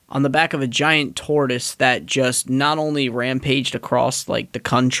on the back of a giant tortoise that just not only rampaged across like the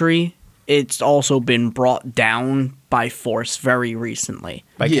country, it's also been brought down by force very recently.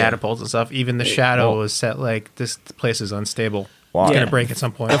 By Yeah. catapults and stuff. Even the shadow well- was set like this place is unstable. Well, It's Yeah. gonna break at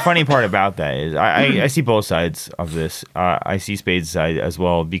some point. The funny part about that is I see both sides of this. I see Spade's side as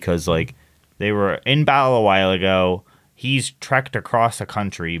well because like they were in battle a while ago. He's trekked across the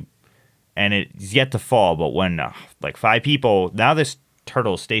country, and it's yet to fall. But when like 5 people now, this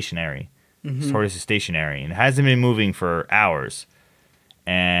turtle's stationary. This tortoise is stationary and hasn't been moving for hours.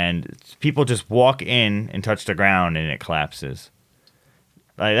 And people just walk in and touch the ground, and it collapses.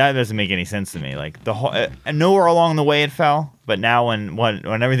 Like that doesn't make any sense to me. Like the whole, nowhere along the way it fell, but now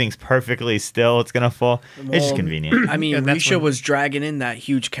when everything's perfectly still, it's gonna fall. It's just Well, convenient. I mean, Yeah, that's Risha when- was dragging in that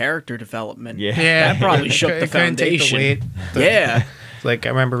huge character development. Yeah. Yeah, That probably It shook the couldn't take foundation. weight. Yeah. Like I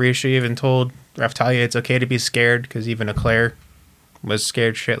remember Risha even told Raftalia it's okay to be scared because even Eclair was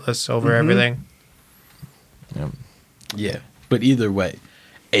scared shitless over everything. Yeah, but either way,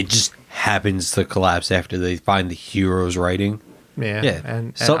 it just happens to collapse after they find the hero's writing. Yeah, Yeah,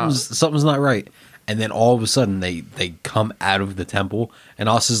 and something's not right, and then all of a sudden they come out of the temple, and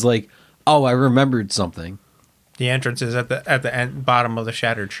Os is like, "Oh, I remembered something." the entrance is at the end, bottom of the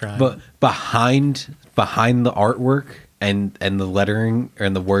shattered shrine. But behind the artwork and the lettering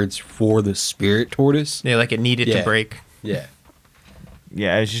and the words for the spirit tortoise, yeah, like it needed Yeah. to break. yeah,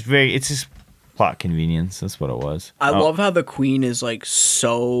 Yeah, it's just plot convenience. That's what it was. I Oh, love how the queen is like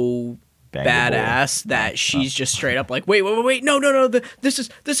so Bangable. badass that she's just straight up like, wait, no, this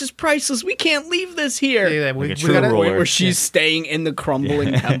is priceless. We can't leave this here. Yeah, we Like a true gotta, ruler. Where she's staying in the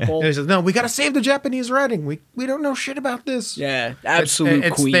crumbling temple. He says, no, we gotta save the Japanese writing. We don't know shit about this. Yeah, absolute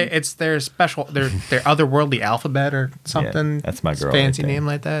it's queen. It's their special, their otherworldly alphabet or something. that's my girl Fancy right there. name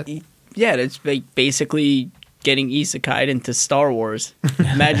like that. Yeah, it's like basically getting isekai into Star Wars.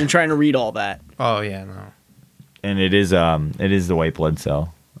 Imagine trying to read all that. Oh yeah, no. And it is the white blood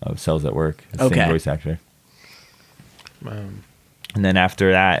cell of Cells at Work. It's the Okay. same voice actor. Um, And then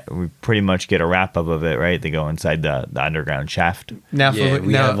after that, we pretty much get a wrap up of it, right? They go inside the underground shaft. now, yeah. for,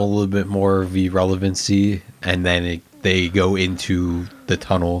 We now have a little bit more of the relevancy, and then they go into the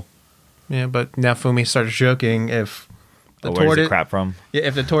tunnel. yeah, but now Fumi starts joking if the Where's the tortoise crap from? Yeah,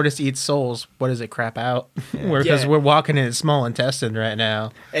 if the tortoise eats souls, what does it crap out? Because Yeah. we're walking in its small intestine right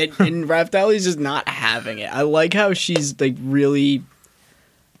now. And Rafdali's just not having it. I like how she's like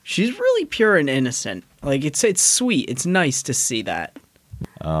she's really pure and innocent. Like it's sweet. It's nice to see that.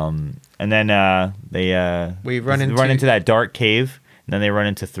 And then they We run into that dark cave, and then they run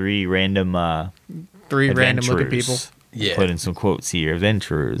into three random 3 random looking people. adventurers. Yeah. Put in some quotes here,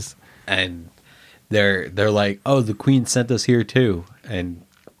 adventurers. And they're like, "Oh, the queen sent us here too," and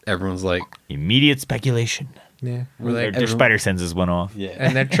everyone's like, Immediate speculation. Yeah, we're like, Their spider senses went off. "Yeah."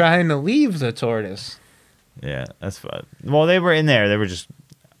 and they're trying to leave the tortoise. Yeah, that's fun. Well, they were in there. They were just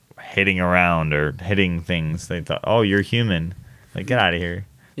hitting around or hitting things. They thought, "Oh, you're human. Like, get out of here."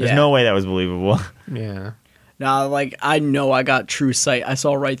 There's Yeah. no way that was believable. Yeah. Now, like, I know I got true sight. I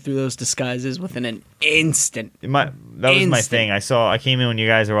saw right through those disguises within an instant. That was my Instant. thing. I came in when you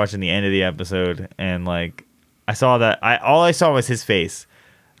guys were watching the end of the episode, and like I saw that. All I saw was his face,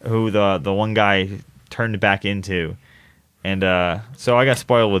 who the one guy turned back into, and so I got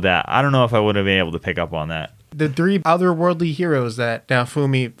spoiled with that. I don't know if I would have been able to pick up on that. The 3 otherworldly heroes that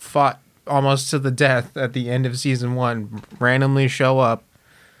Naofumi fought almost to the death at the end of season 1 randomly show up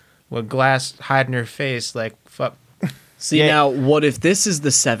with glass hiding her face like, fuck. See, Yeah. now, what if this is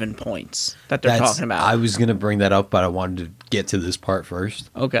the 7 points that they're talking about? I was gonna bring that up, but I wanted to get to this part first.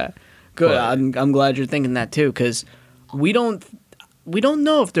 Okay, good. But- I'm glad you're thinking that too, because we don't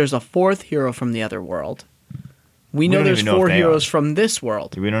know if there's a 4th hero from the other world. We know don't there's even know if 4 they heroes are. from this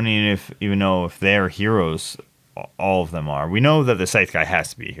world. We don't even know if they're heroes. All of them are. We know that the Scythe guy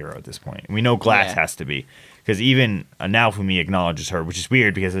has to be a hero at this point. We know Glass Yeah. has to be, because even Naofumi acknowledges her, which is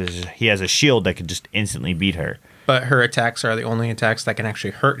weird because he has a shield that could just instantly beat her. But her attacks are the only attacks that can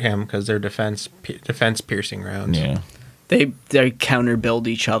actually hurt him because they're defense piercing rounds. Yeah. They counter build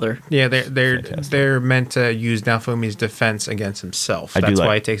each other. Yeah, they're Fantastic. meant to use Naofumi's defense against himself. I do That's like-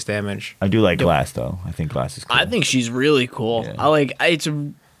 why he takes damage. I do like Glass though. I think Glass is cool. I think she's really cool. Yeah. It's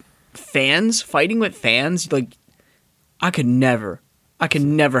fans fighting with fans. Like, I could never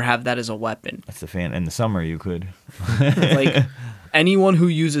have that as a weapon. that's the fan. In the summer, you could. Like, anyone who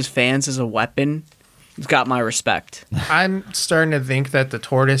uses fans as a weapon has got my respect. I'm starting to think that the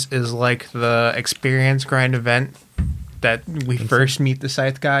tortoise is like the experience grind event that we first meet the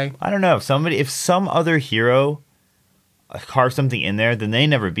Scythe guy. I don't know if some other hero carved something in there, then they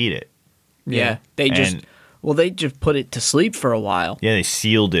never beat it. Yeah, they just put it to sleep for a while. Yeah, they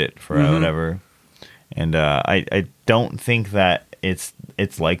sealed it for whatever. And I don't think that it's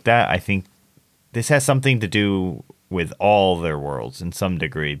like that. I think this has something to do with all their worlds in some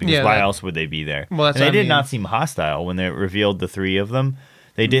degree, because Yeah, why that- else would they be there? Well, that's and what they I did mean. not seem hostile when they revealed the 3 of them.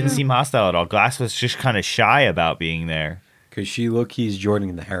 They didn't seem hostile at all. Glass was just kind of shy about being there. Because she low-key's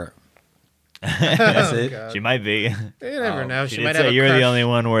joining the harem. That's it. God. She might be. You never know. She She did might say have a you're the crush. only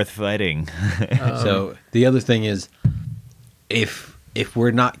one worth fighting. So the other thing is, if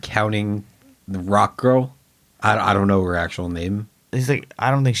we're not counting the Rock Girl, I don't know her actual name. It's like,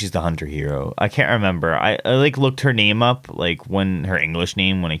 I don't think she's the hunter hero. I can't remember. I like looked her name up, like when her English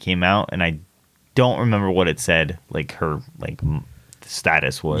name when it came out, and I don't remember what it said. Like her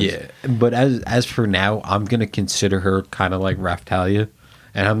status was. Yeah, but as for now, I'm gonna consider her kind of like Raftalia,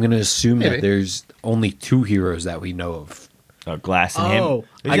 and I'm gonna assume Maybe. that there's only 2 heroes that we know of. Glass and him. Oh,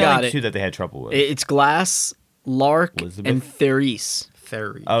 There's I the got only it. 2 that they had trouble with. It's Glass, Lark, Elizabeth? and Therese.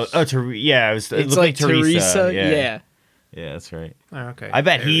 Theory. Yeah, it It's looked like Teresa. Teresa. Yeah. Yeah. Yeah, that's right. Oh, okay. I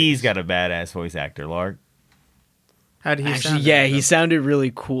bet Theories. he's got a badass voice actor, Lark. How did he Actually, sound? yeah, he sounded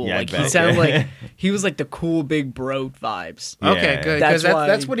really cool. Yeah, I like he bet. sounded like he was like the cool big bro vibes. Okay, Yeah. good. That's Because why-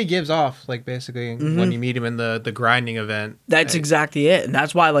 that's what he gives off, like basically when you meet him in the grinding event. That's exactly it, and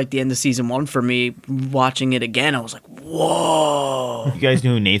that's why like the end of season 1 for me. Watching it again, I was like, whoa. You guys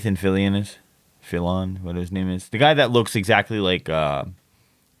know who Nathan Fillion is? Fillon, what his name is? The guy that looks exactly like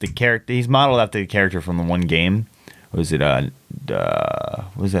the character. He's modeled after the character from the one game. Was it what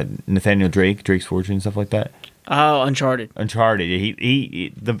was that? Nathaniel Drake, Drake's Fortune, stuff like that. Oh, Uncharted. Uncharted.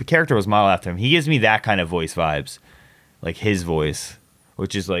 He the character was modeled after him. He gives me that kind of voice vibes, like his voice,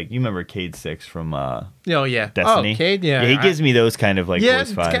 which is like, you remember Cade 6 from Oh yeah, Destiny. Oh, Cade, yeah. he gives me those kind of like yeah,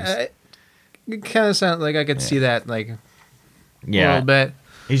 voice vibes. It kind of sounds like I could see that like a Yeah, little bit.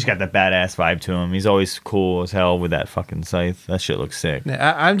 he's got that badass vibe to him. He's always cool as hell with that fucking scythe. That shit looks sick.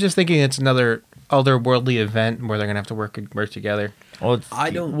 I'm just thinking it's another otherworldly event where they're gonna have to work together. Well, it's, I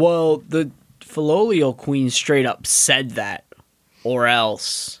don't. Well, the Philolio Queen straight up said that, or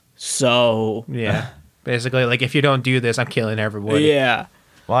else. So Yeah, basically, like if you don't do this, I'm killing everybody. yeah,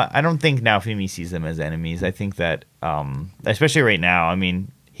 Well, I don't think Naofumi sees them as enemies. I think that, especially right now, I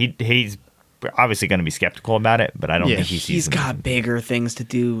mean, he's obviously going to be skeptical about it, but I don't Yeah, think he sees he's them. got bigger things to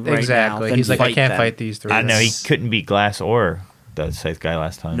do right Exactly. now. than He's like, I can't them. fight these 3. I know he couldn't beat Glass or the Scythe guy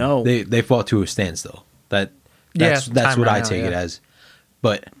last time. No, They fought to a standstill. That's Yeah, that's time what right I now, take it yeah. as.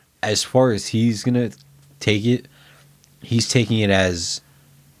 But as far as he's gonna take it, he's taking it as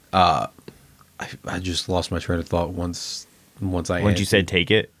I just lost my train of thought once I Once you answered. said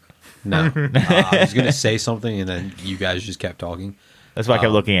take it, No. I was gonna say something, and then you guys just kept talking. that's why I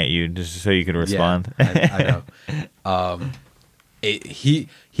kept looking at you just so you could respond. Yeah, I know. He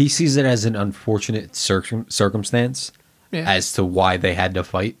sees it as an unfortunate circumstance Yeah. as to why they had to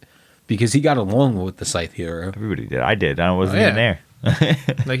fight, because he got along with the Scythe hero. Everybody did. I did. I wasn't Oh, yeah. even there.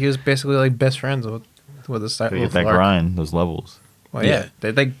 Like he was basically like best friends with the So side. you get that grind, those levels. Well, yeah,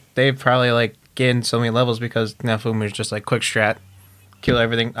 Yeah. they probably like gained so many levels because Naofumi is just like quick strat, kill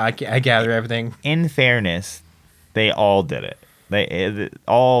everything. I gather everything. In fairness, they all did it.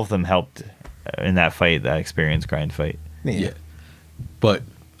 All of them helped in that fight, that experience grind fight. Yeah. But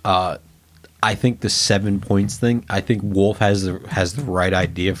I think the 7 points thing, I think Wolf has the right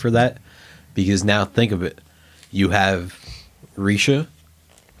idea for that, because now think of it. You have Risha,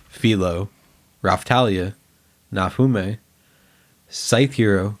 Philo, Raphtalia, Naofumi, Scythe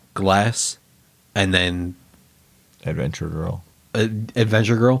Hero, Glass, and then Adventure Girl.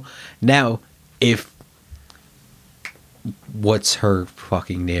 Adventure Girl. Now, if what's her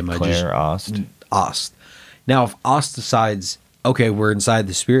fucking name? Claire Ost. Ost. Now, if Ost decides, okay, we're inside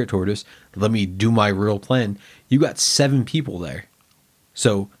the Spirit Tortoise, let me do my real plan. You got 7 people there,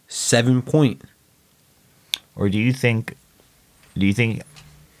 so 7 point. Or do you think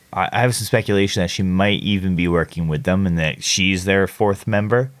I have some speculation that she might even be working with them and that she's their 4th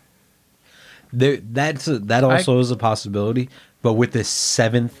member? That also is a possibility. But with this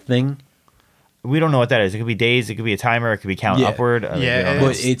 7th thing, We don't know what that is. It could be days. It could be a timer. It could be count Yeah. upward. Yeah, we don't know.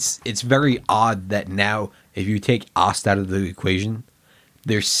 but it's very odd that now, if you take Ost out of the equation,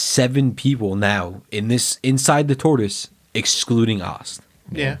 there's 7 people now inside the tortoise, excluding Ost.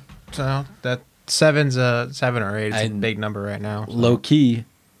 Yeah. So that 7's 7 or 8 is a And big number right now. so. Low key,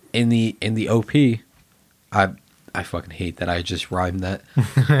 in the OP, I fucking hate that I just rhymed that.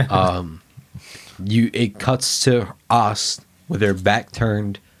 It cuts to Ost with her back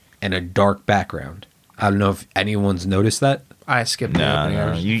turned and a dark background. I don't know if anyone's noticed that. I skipped the No, opening. I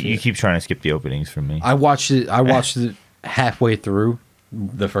no. was- You keep trying to skip the openings for me. I watched it halfway through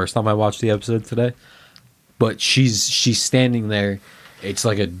the first time I watched the episode today. But she's standing there. It's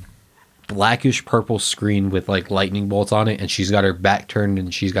like a blackish purple screen with like lightning bolts on it, and she's got her back turned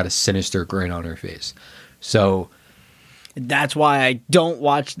and she's got a sinister grin on her face. So That's why I don't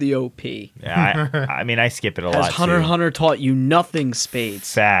watch the OP. Yeah, I mean, I skip it a Has lot. Hunter too. x Hunter taught you nothing,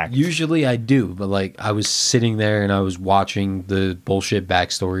 Spades? Fact. usually I do, but like I was sitting there and I was watching the bullshit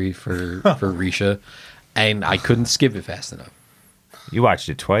backstory for Risha, and I couldn't skip it fast enough. You watched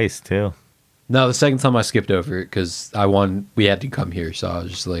it twice too. No, the second time I skipped over it because we had to come here, so I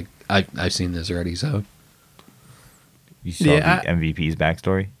was just like, I've seen this already, so. You saw Yeah, the MVP's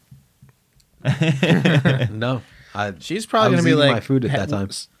backstory. No. She's I probably was gonna be eating like my food at that time.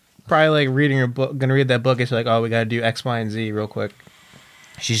 Probably like reading her book, gonna read that book. And she's like, oh, we gotta do X, Y, and Z real quick.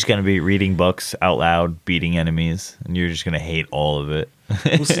 She's gonna be reading books out loud, beating enemies, and you're just gonna hate all of it.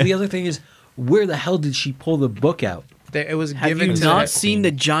 Well, see, the other thing is, where the hell did she pull the book out? It was Have given you to not that seen queen.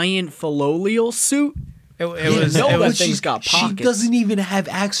 the giant Philolial suit? It Yeah, was. no, it that was thing's got She pockets. doesn't even have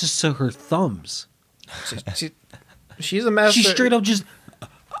access to her thumbs. she's a master. She straight up just,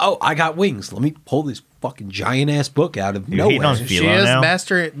 oh, I got wings. Let me pull this fucking giant ass book out of You hating nowhere. on She Philo has now?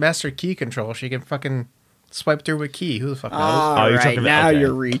 master key control. She can fucking swipe through with key. Who the fuck knows? All you're right, talking about- now okay.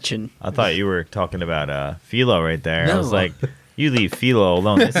 you're reaching. I thought you were talking about Philo right there. I was No. like, you leave Philo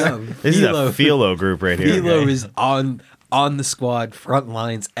alone. This is Philo- a Philo group right here. Philo okay? is on the squad, front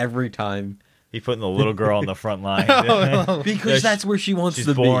lines every time. He's putting the little girl on the front line. Because that's where she wants She's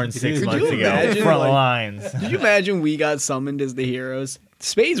to born be. 6 Could months you ago. imagine, Front like- lines. Did you imagine we got summoned as the heroes?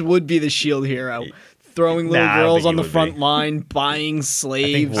 Spades would be the shield hero, throwing little Nah, I don't girls think on he the would front be. line, buying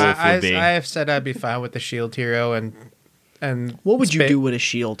slaves. Wolf I would be. have said I'd be fine with the shield hero and What would you Spa- do with a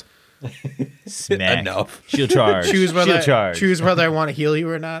shield? Smack. Enough. Shield charge. choose whether Shield charge. choose whether I want to heal you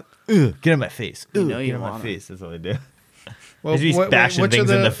or not. Ugh, get in my face. You Ugh, know you get in don't my wanna. face. That's what I do. Well, He's bashing which of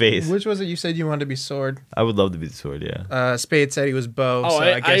things in the face. Which was it you said you wanted to be sword? I would love to be the sword, yeah. Spade said he was bow. Oh, so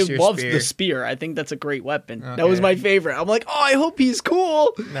I guess you're love spear. the spear. I think that's a great weapon. That Okay. was my favorite. I'm like, oh, I hope he's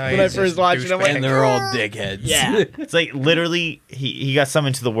cool. No, when I he's first just watched it, I'm like, douchebag. And they're all dickheads. yeah. It's like literally, he got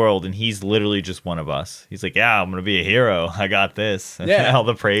summoned to the world, and he's literally just one of us. He's like, yeah, I'm going to be a hero. I got this. Yeah. All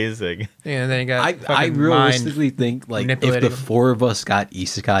the praise. Like, Yeah, and then you got I fucking realistically think like if the manipulating. 4 of us got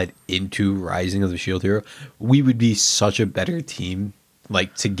isekai'd into Rising of the Shield Hero, we would be such a better team,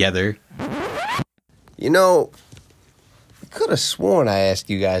 like together. You know, I could have sworn I asked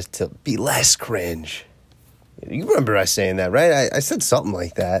you guys to be less cringe. You remember us saying that, right? I said something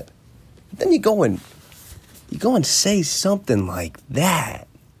like that. Then you go and say something like that.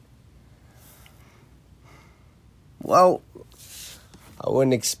 Well, I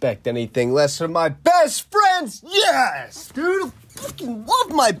wouldn't expect anything less from my best friends. Yes, dude. I fucking love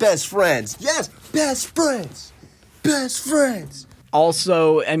my best friends. Yes, best friends. Best friends.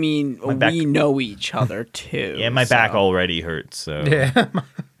 Also, I mean, My back- we know each other too. Yeah, my back so- already hurts. So Yeah. I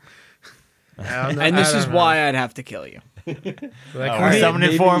don't know- And this I is don't know. why I'd have to kill you. Like, we're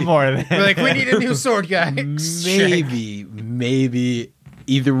summoning four more. Then. we're like, we need a new sword guy. Maybe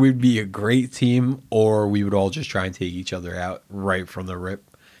either we'd be a great team or we would all just try and take each other out right from the rip.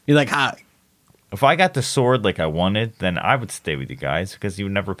 Be like, hi. If I got the sword like I wanted, then I would stay with you guys because you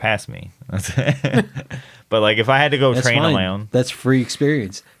would never pass me. But like, if I had to go That's train on fine. my own, That's free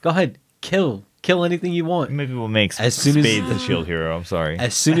experience. Go ahead, kill anything you want. maybe we'll make As soon as- Spade the shield hero. I'm sorry.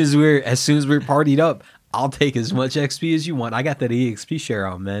 As soon as we're partied up, I'll take as much XP as you want. I got that EXP share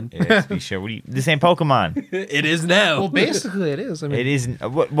on, man. Yeah, XP share. What do you, this ain't Pokemon. It is now. Well, basically, it is. I mean, It isn't.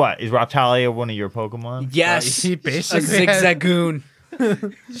 What is Raptalia one of your Pokemon? Yes, he a basically has- zigzagoon. How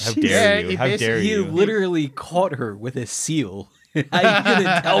Yeah, dare he you? How dare He you? literally caught her with a seal. How you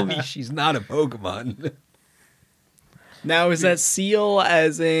gonna tell me she's not a Pokemon? Now is that seal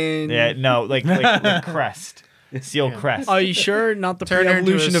as in? Yeah, no, like crest, seal crest. Are you sure? Not the Turn her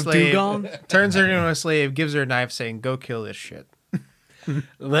into pre-evolution a of slave. Dugong? Turns her into a slave, gives her a knife, saying, "Go kill this shit."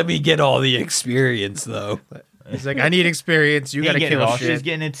 Let me get all the experience though. He's like, "I need experience. You He got to ain't getting it kill all. She's shit."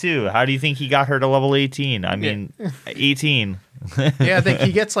 getting it too. How do you think he got her to level 18? I mean, 18. Yeah, I think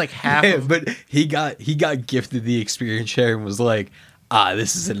he gets like half of. But he got gifted the experience share and was like,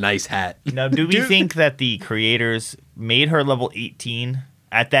 this is a nice hat. Now, do we think that the creators made her level 18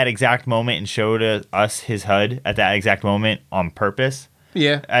 at that exact moment and showed us his HUD at that exact moment on purpose?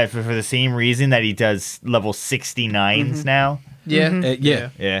 Yeah, For the same reason that he does level 69s now? yeah, Yeah.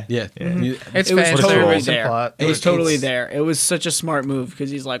 Yeah. Yeah. It's It was fan totally service and there. plot. It was totally It's- there. It was such a smart move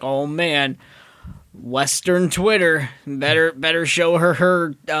because he's like, "Oh man, Western Twitter better show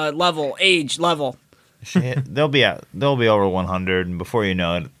her level, age level." Shit, they'll be over 100, and before you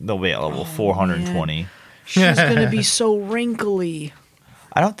know it, they'll be at level 420. She's gonna be so wrinkly.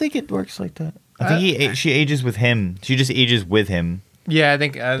 I don't think it works like that. I think she ages with him. She just ages with him. Yeah, I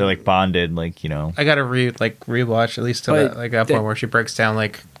think They're like bonded, like, you know. I gotta rewatch at least to But that, like that point where she breaks down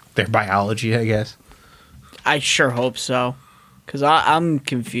like their biology, I guess. I sure hope so, because I'm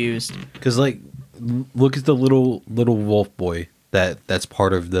confused. Because like, look at the little wolf boy that's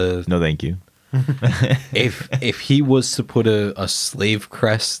part of the. No, thank you. If he was to put a slave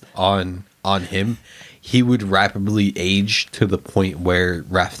crest on him, he would rapidly age to the point where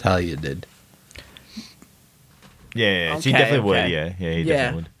Raftalia did. Yeah, she Okay, definitely would. okay. Yeah, he Yeah.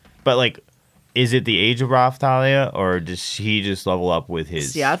 definitely would. But like, is it the age of Raftalia, or does he just level up with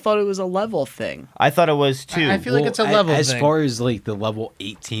his? See, I thought it was a level thing. I thought it was too. I feel like it's a level as thing. far as like the level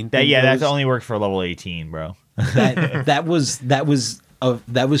 18 that. thing Yeah, that's goes, only worked for level 18, bro. that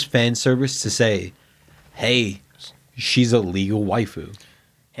was fan service to say, hey, she's a legal waifu.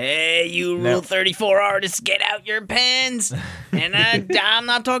 Hey, you No. Rule 34 artists, get out your pens. And I'm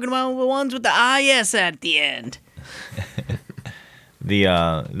not talking about the ones with the IS at the end.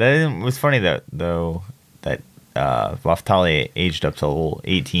 That was funny that Raftalia aged up to level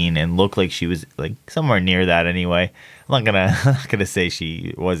 18 and looked like she was like somewhere near that anyway. I'm not gonna say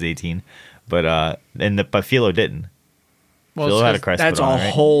she was 18, but Philo didn't. Philo had a crest That's put a on, right?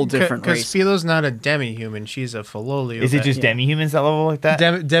 whole different Because race. Philo's not a demi-human; she's a Philolio. Is it just Yeah. demi-humans that level like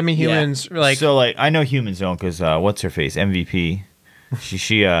that? demi-humans? Like so, like I know humans don't because what's her face MVP,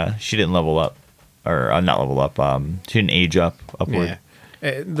 she didn't level up or not level up. She didn't age upward.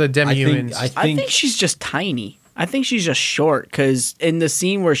 yeah, the demi-humans. I think she's just tiny. I think she's just short because in the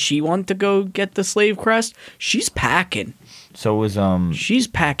scene where she wanted to go get the slave crest, she's packing. So was She's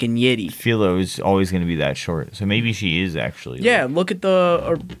packing yitty. Philo is always going to be that short. So maybe she is actually. Yeah, look at the That's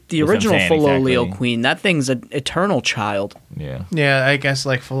what I'm original saying, Philolio exactly. queen. That thing's an eternal child. Yeah. yeah, I guess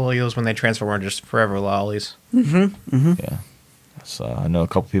like Philolios when they transform are just forever lollies. Yeah. So I know a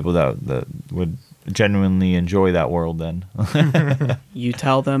couple people that would genuinely enjoy that world. Then You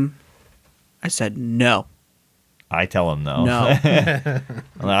tell them. I said no. I tell them no. No. I'm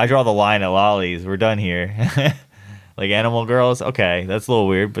like, I draw the line at lollies. We're done here. Like animal girls, okay, that's a little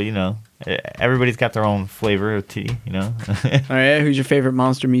weird, but you know, everybody's got their own flavor of tea. You know. All right, who's your favorite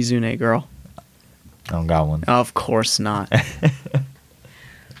Monster Mizune girl? I don't got one. Of course not.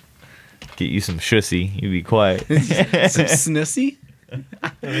 Get you some shussy. You be quiet. Some Snussy?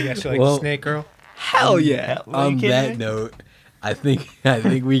 I guess you like Well- the snake girl. Hell yeah. On that note, I think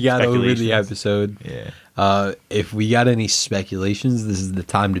we got over the Speculations. episode. Yeah. If we got any speculations, this is the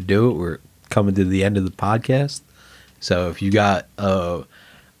time to do it. We're coming to the end of the podcast. So if you got a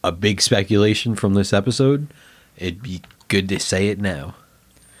big speculation from this episode, it'd be good to say it now.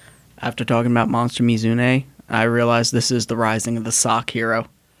 After talking about Monster Mizune, I realized this is the rising of the sock hero.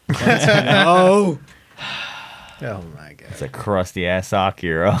 Oh, Oh my god. It's a crusty ass sock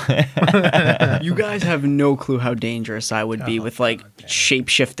hero. you guys have no clue how dangerous I would be with like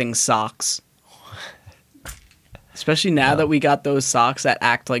shape-shifting socks. Especially now that we got those socks that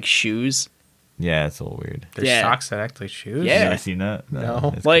act like shoes. Yeah, it's a little weird. There's Yeah. socks that act like shoes? Yeah. You seen that?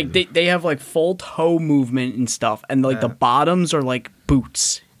 No. It's Like crazy. they have like full toe movement and stuff, and like the bottoms are like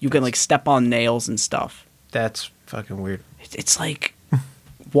boots. You can like step on nails and stuff. That's fucking weird. It's like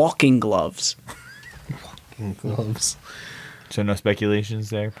walking gloves. Gloves. So no speculations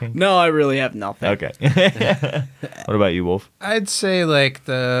there, Pink? No, I really have nothing. Okay. What about you, Wolf? I'd say like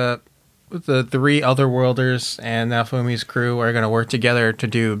the 3 Otherworlders and Naofumi's crew are going to work together to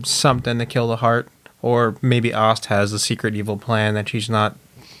do something to kill the heart. Or maybe Ost has a secret evil plan that she's not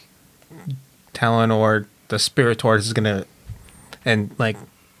telling, or the Spiritor is going to and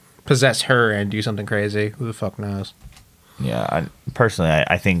possess her and do something crazy. Who the fuck knows? Yeah,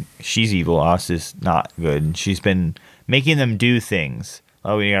 I think she's evil. Oz is not good. And she's been making them do things.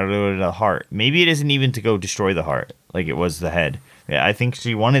 Oh, we gotta go to the heart. Maybe it isn't even to go destroy the heart, like it was the head. Yeah, I think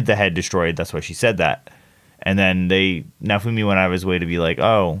she wanted the head destroyed. That's why she said that. And then Naofumi went out of his way to be like,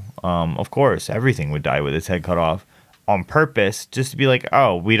 of course, everything would die with its head cut off on purpose, just to be like,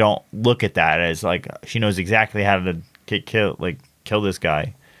 oh, we don't look at that as like she knows exactly how to kill this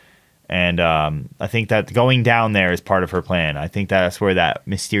guy. And I think that going down there is part of her plan. I think that's where that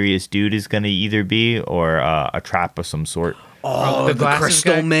mysterious dude is going to either be or a trap of some sort. Oh, the the glasses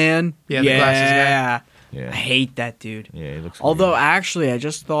crystal guy? man. Yeah, the glasses guy. Yeah. I hate that dude. Yeah, he looks Although, weird. actually, I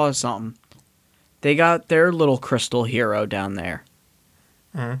just thought of something. They got their little crystal hero down there.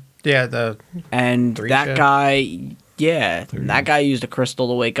 Yeah, And Three that ship? guy, that guy used a crystal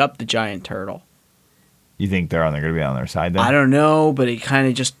to wake up the giant turtle. You think they're going to be on their side then? I don't know, but it kind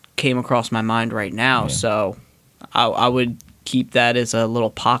of just came across my mind right now. Yeah. So I would keep that as a little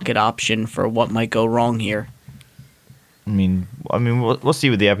pocket option for what might go wrong here. I mean, we'll see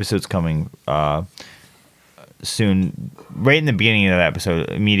with the episodes coming soon. Right in the beginning of the episode,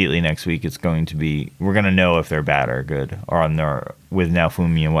 immediately next week, it's going to be we're going to know if they're bad or good, or on their with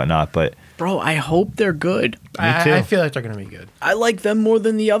Naofumi and whatnot. But Bro, I hope they're good. too. I feel like they're going to be good. I like them more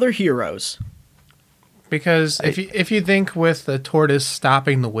than the other heroes. Because if you think with the tortoise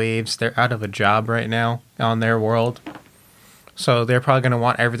stopping the waves, they're out of a job right now on their world. So they're probably going to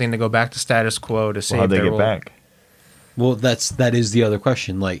want everything to go back to status quo to save how'd they their get world. back? Well, that is the other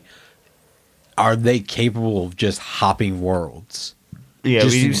question. Like, are they capable of just hopping worlds? Yeah,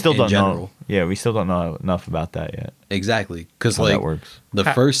 Just we still in don't know. general. Yeah, we still don't know enough about that yet. Exactly, because How like that works. the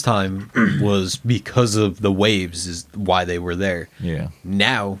first time was because of the waves is why they were there. Yeah.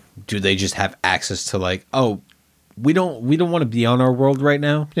 Now, do they just have access to like, oh, we don't want to be on our world right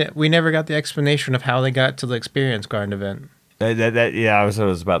now? Yeah, we never got the explanation of how they got to the Experience Garden event. I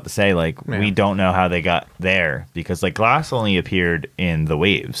was about to say, like, Yeah. we don't know how they got there because, like, Glass only appeared in the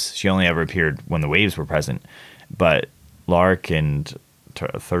waves. She only ever appeared when the waves were present. But Lark and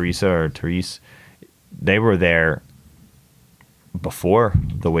Therese, they were there before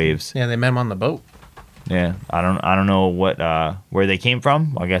the waves. Yeah, they met him on the boat. Yeah, I don't know what where they came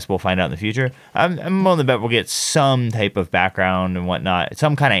from. I guess we'll find out in the future. I'm willing to bet we'll get some type of background and whatnot,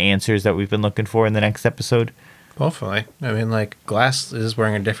 some kind of answers that we've been looking for in the next episode. Hopefully. I mean, like, Glass is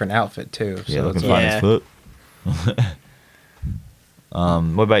wearing a different outfit, too. So Yeah, looking it's fine Yeah. as foot.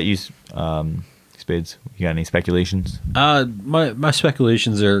 What about you, Spades? You got any speculations? My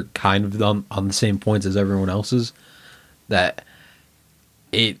speculations are kind of on the same points as everyone else's. That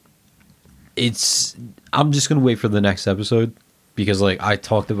it's I'm just gonna wait for the next episode because like I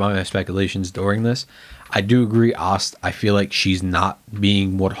talked about my speculations during this. I do agree, Ost. I feel like she's not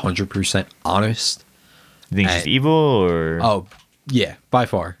being 100% honest. You think she's I- evil or? Oh yeah, by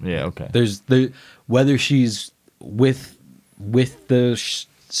far. yeah, okay. There's whether she's with the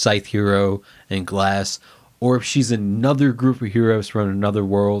Scythe hero and Glass, or if she's another group of heroes from another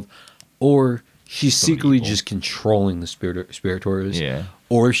world, or she's So secretly evil. just controlling the Spiritorios. Yeah.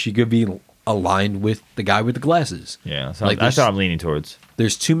 Or she could be aligned with the guy with the glasses. Yeah, so Like, that's there's- what I'm leaning towards.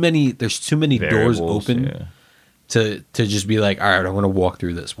 There's too many doors Variables, open Yeah, to just be like, all right, I'm gonna walk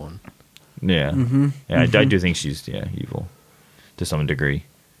through this one. yeah. I do think she's evil to some degree.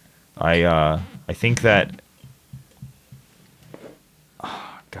 I think that.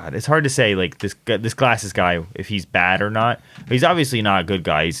 God, it's hard to say. Like this Glasses guy, if he's bad or not. He's obviously not a good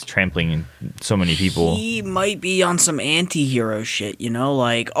guy. He's trampling so many people. He might be on some anti-hero shit, you know?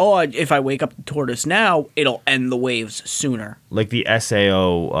 Like, oh, if I wake up the tortoise now, it'll end the waves sooner. Like the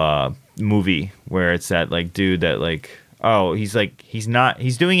SAO movie where it's that like dude that like, oh, he's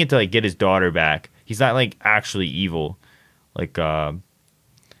doing it to like get his daughter back. He's not like actually evil. Like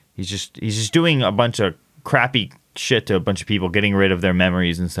he's just doing a bunch of crappy shit to a bunch of people, getting rid of their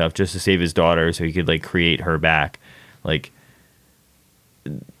memories and stuff just to save his daughter so he could like create her back. Like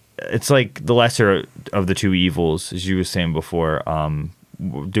it's like the lesser of the two evils, as you were saying before.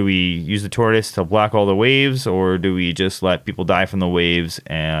 Do we use the tortoise to block all the waves, or do we just let people die from the waves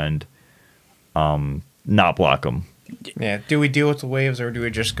and not block them? Yeah. Do we deal with the waves, or do we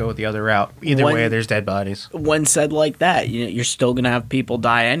just go the other route? Either way, there's dead bodies. When said like that, you're still gonna have people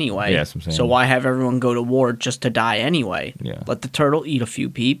die anyway. Yeah, that's what I'm saying. So why have everyone go to war just to die anyway? Yeah. Let the turtle eat a few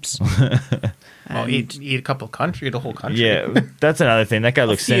peeps. Well, eat a couple country, the whole country. Yeah, that's another thing. That guy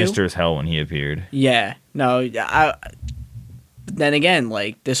looked few. sinister as hell when he appeared. Yeah. No. Then again,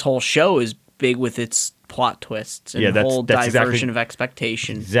 like this whole show is big with its plot twists and whole that's diversion exactly, of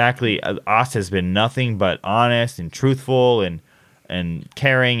expectation. Exactly. Oz has been nothing but honest and truthful and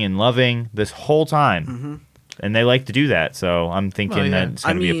caring and loving this whole time. Mm-hmm. And they like to do that, so I'm thinking that's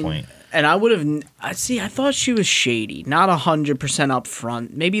going to be a point. And I would have. I thought she was shady, not 100% up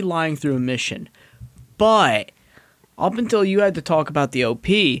front, maybe lying through a mission. But up until you had to talk about the OP,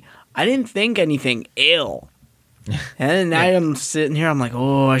 I didn't think anything ill. And now I'm sitting here, I'm like,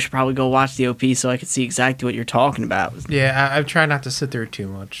 oh, I should probably go watch the OP so I could see exactly what you're talking about. Yeah, I try not to sit there too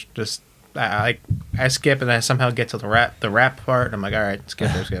much. Just I skip, and I somehow get to the rap part, and I'm like, all right, skip.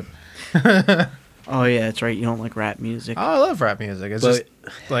 Oh yeah, that's right. You don't like rap music. Oh, I love rap music. It's just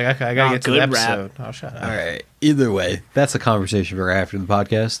like I gotta get to the good rap. episode. Oh, shut up. All right. Either way, that's a conversation for after the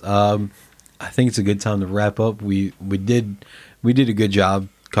podcast. I think it's a good time to wrap up. We did a good job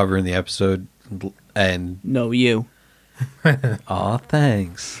covering the episode, and No, you. aw,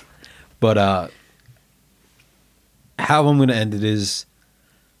 thanks. But how I'm gonna end it is,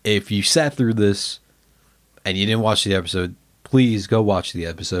 if you sat through this and you didn't watch the episode, please go watch the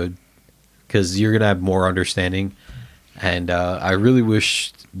episode, because you're gonna have more understanding. And I really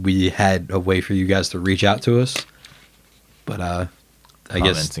wish we had a way for you guys to reach out to us, but I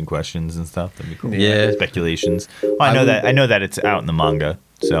Comments guess and questions and stuff. That'd be cool. Yeah. Speculations. Well, I know that it's out in the manga,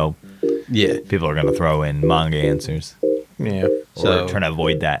 so yeah. people are gonna throw in manga answers. Yeah. Or So- trying to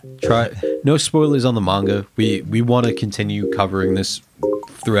avoid that. Try no spoilers on the manga. We want to continue covering this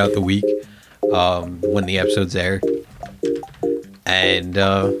throughout the week when the episodes air. And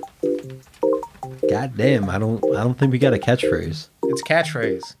god damn, I don't think we got a catchphrase. It's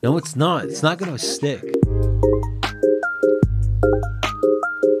catchphrase. No, it's not. It's not gonna stick.